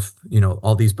author of,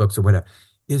 all these books or whatever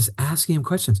is asking him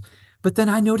questions. But then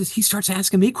I notice he starts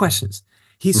asking me questions.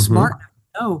 He's smart enough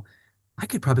to know I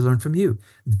could probably learn from you.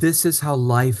 This is how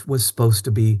life was supposed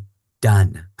to be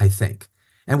done, I think.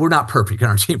 And we're not perfect on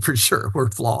our team for sure. We're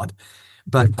flawed.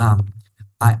 But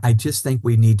I just think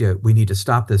we need to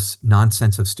stop this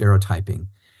nonsense of stereotyping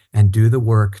and do the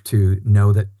work to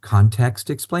know that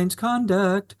context explains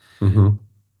conduct.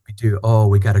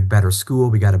 We got a better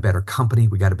school, we got a better company,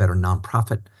 we got a better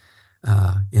nonprofit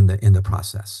in the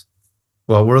process.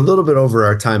 Well, we're a little bit over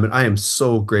our time, and I am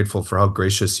so grateful for how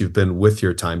gracious you've been with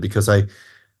your time because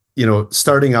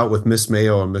starting out with Miss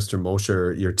Mayo and Mr.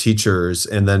 Mosher, your teachers,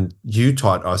 and then you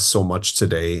taught us so much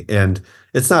today. And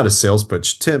it's not a sales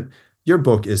pitch. Tim, your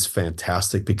book is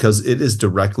fantastic because it is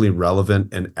directly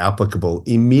relevant and applicable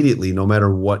immediately, no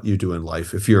matter what you do in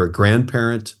life. If you're a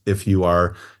grandparent, if you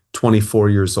are 24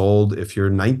 years old, if you're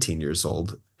 19 years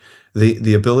old,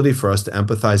 the ability for us to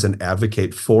empathize and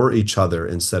advocate for each other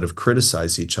instead of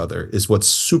criticize each other is what's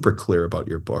super clear about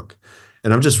your book.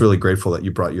 And I'm just really grateful that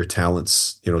you brought your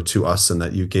talents, to us and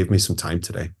that you gave me some time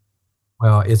today.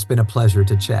 Well, it's been a pleasure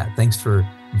to chat. Thanks for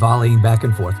volleying back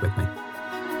and forth with me.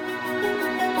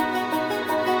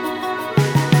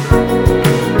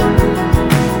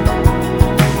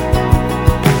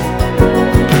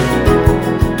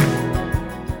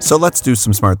 So let's do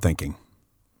some smart thinking.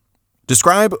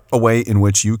 Describe a way in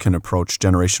which you can approach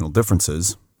generational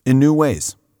differences in new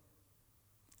ways.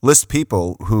 List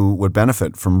people who would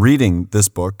benefit from reading this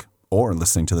book or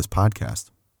listening to this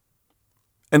podcast.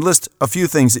 And list a few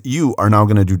things that you are now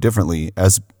going to do differently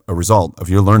as a result of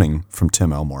your learning from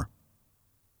Tim Elmore.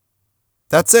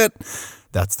 That's it.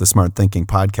 That's the Smart Thinking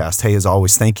Podcast. Hey, as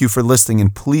always, thank you for listening,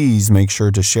 and please make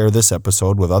sure to share this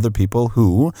episode with other people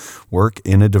who work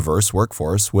in a diverse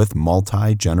workforce with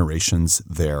multi-generations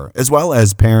there, as well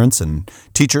as parents and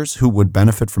teachers who would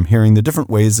benefit from hearing the different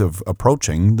ways of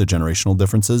approaching the generational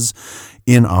differences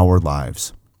in our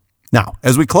lives. Now,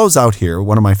 as we close out here,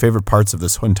 one of my favorite parts of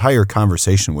this entire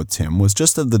conversation with Tim was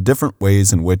just of the different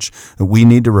ways in which we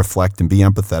need to reflect and be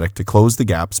empathetic to close the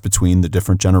gaps between the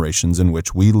different generations in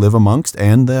which we live amongst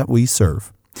and that we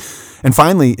serve. And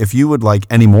finally, if you would like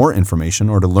any more information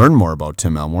or to learn more about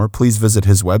Tim Elmore, please visit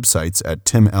his websites at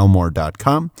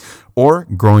timelmore.com or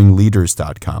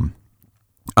growingleaders.com.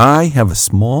 I have a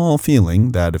small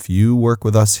feeling that if you work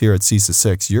with us here at CISA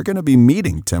 6, you're going to be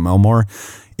meeting Tim Elmore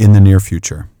in the near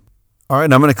future. All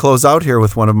right, I'm going to close out here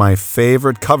with one of my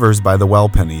favorite covers by the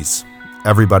Wellpennies.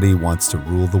 Everybody Wants to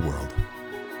Rule the World.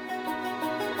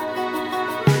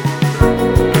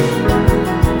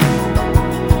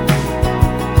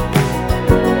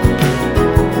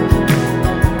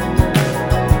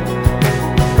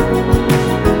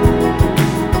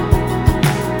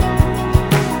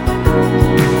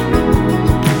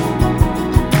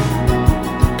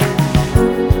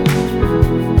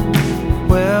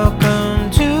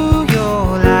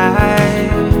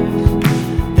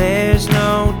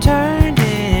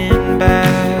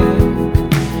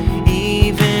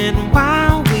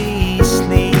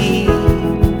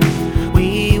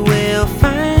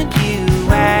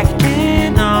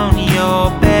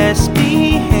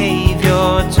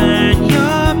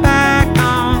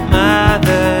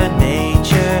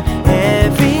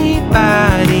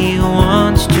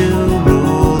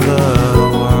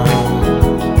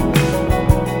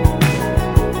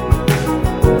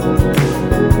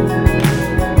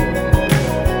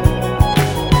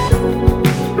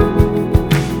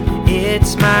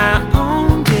 It's my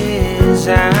own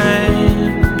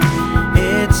design.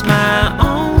 It's my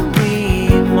own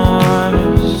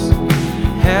remorse.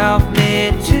 Help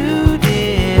me to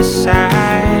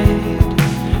decide.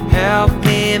 Help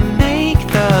me make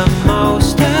the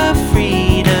most of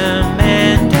freedom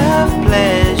and of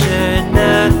pleasure.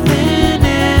 Nothing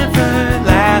ever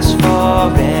lasts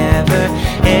forever.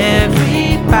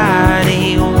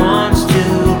 Everybody wants to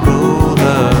rule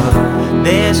the.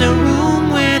 There's a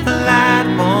room where the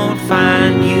light won't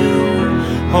find you.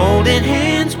 Holding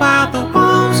hands while the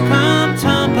walls come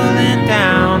tumbling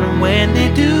down. And when they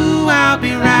do, I'll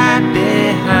be right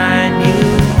behind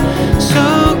you.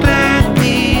 So glad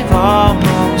we've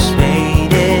almost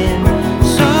made it.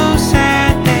 So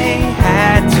sad they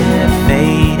had to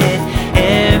fade it.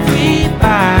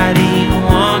 Everybody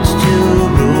wants to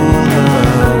rule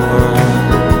the world.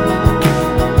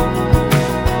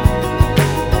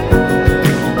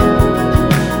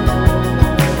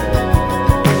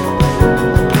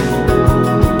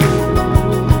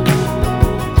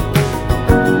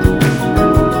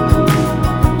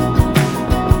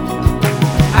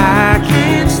 I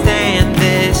can't stand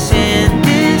this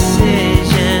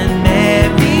indecision,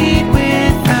 married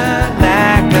with a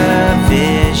lack of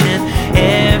vision.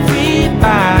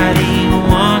 Everybody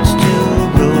wants to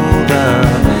rule the.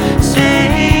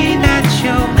 Say that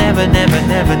you'll never, never,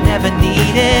 never, never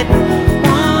need it.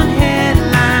 One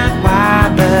headline, why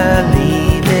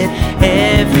believe it?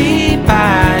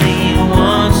 Everybody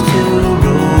wants to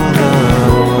rule the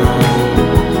world.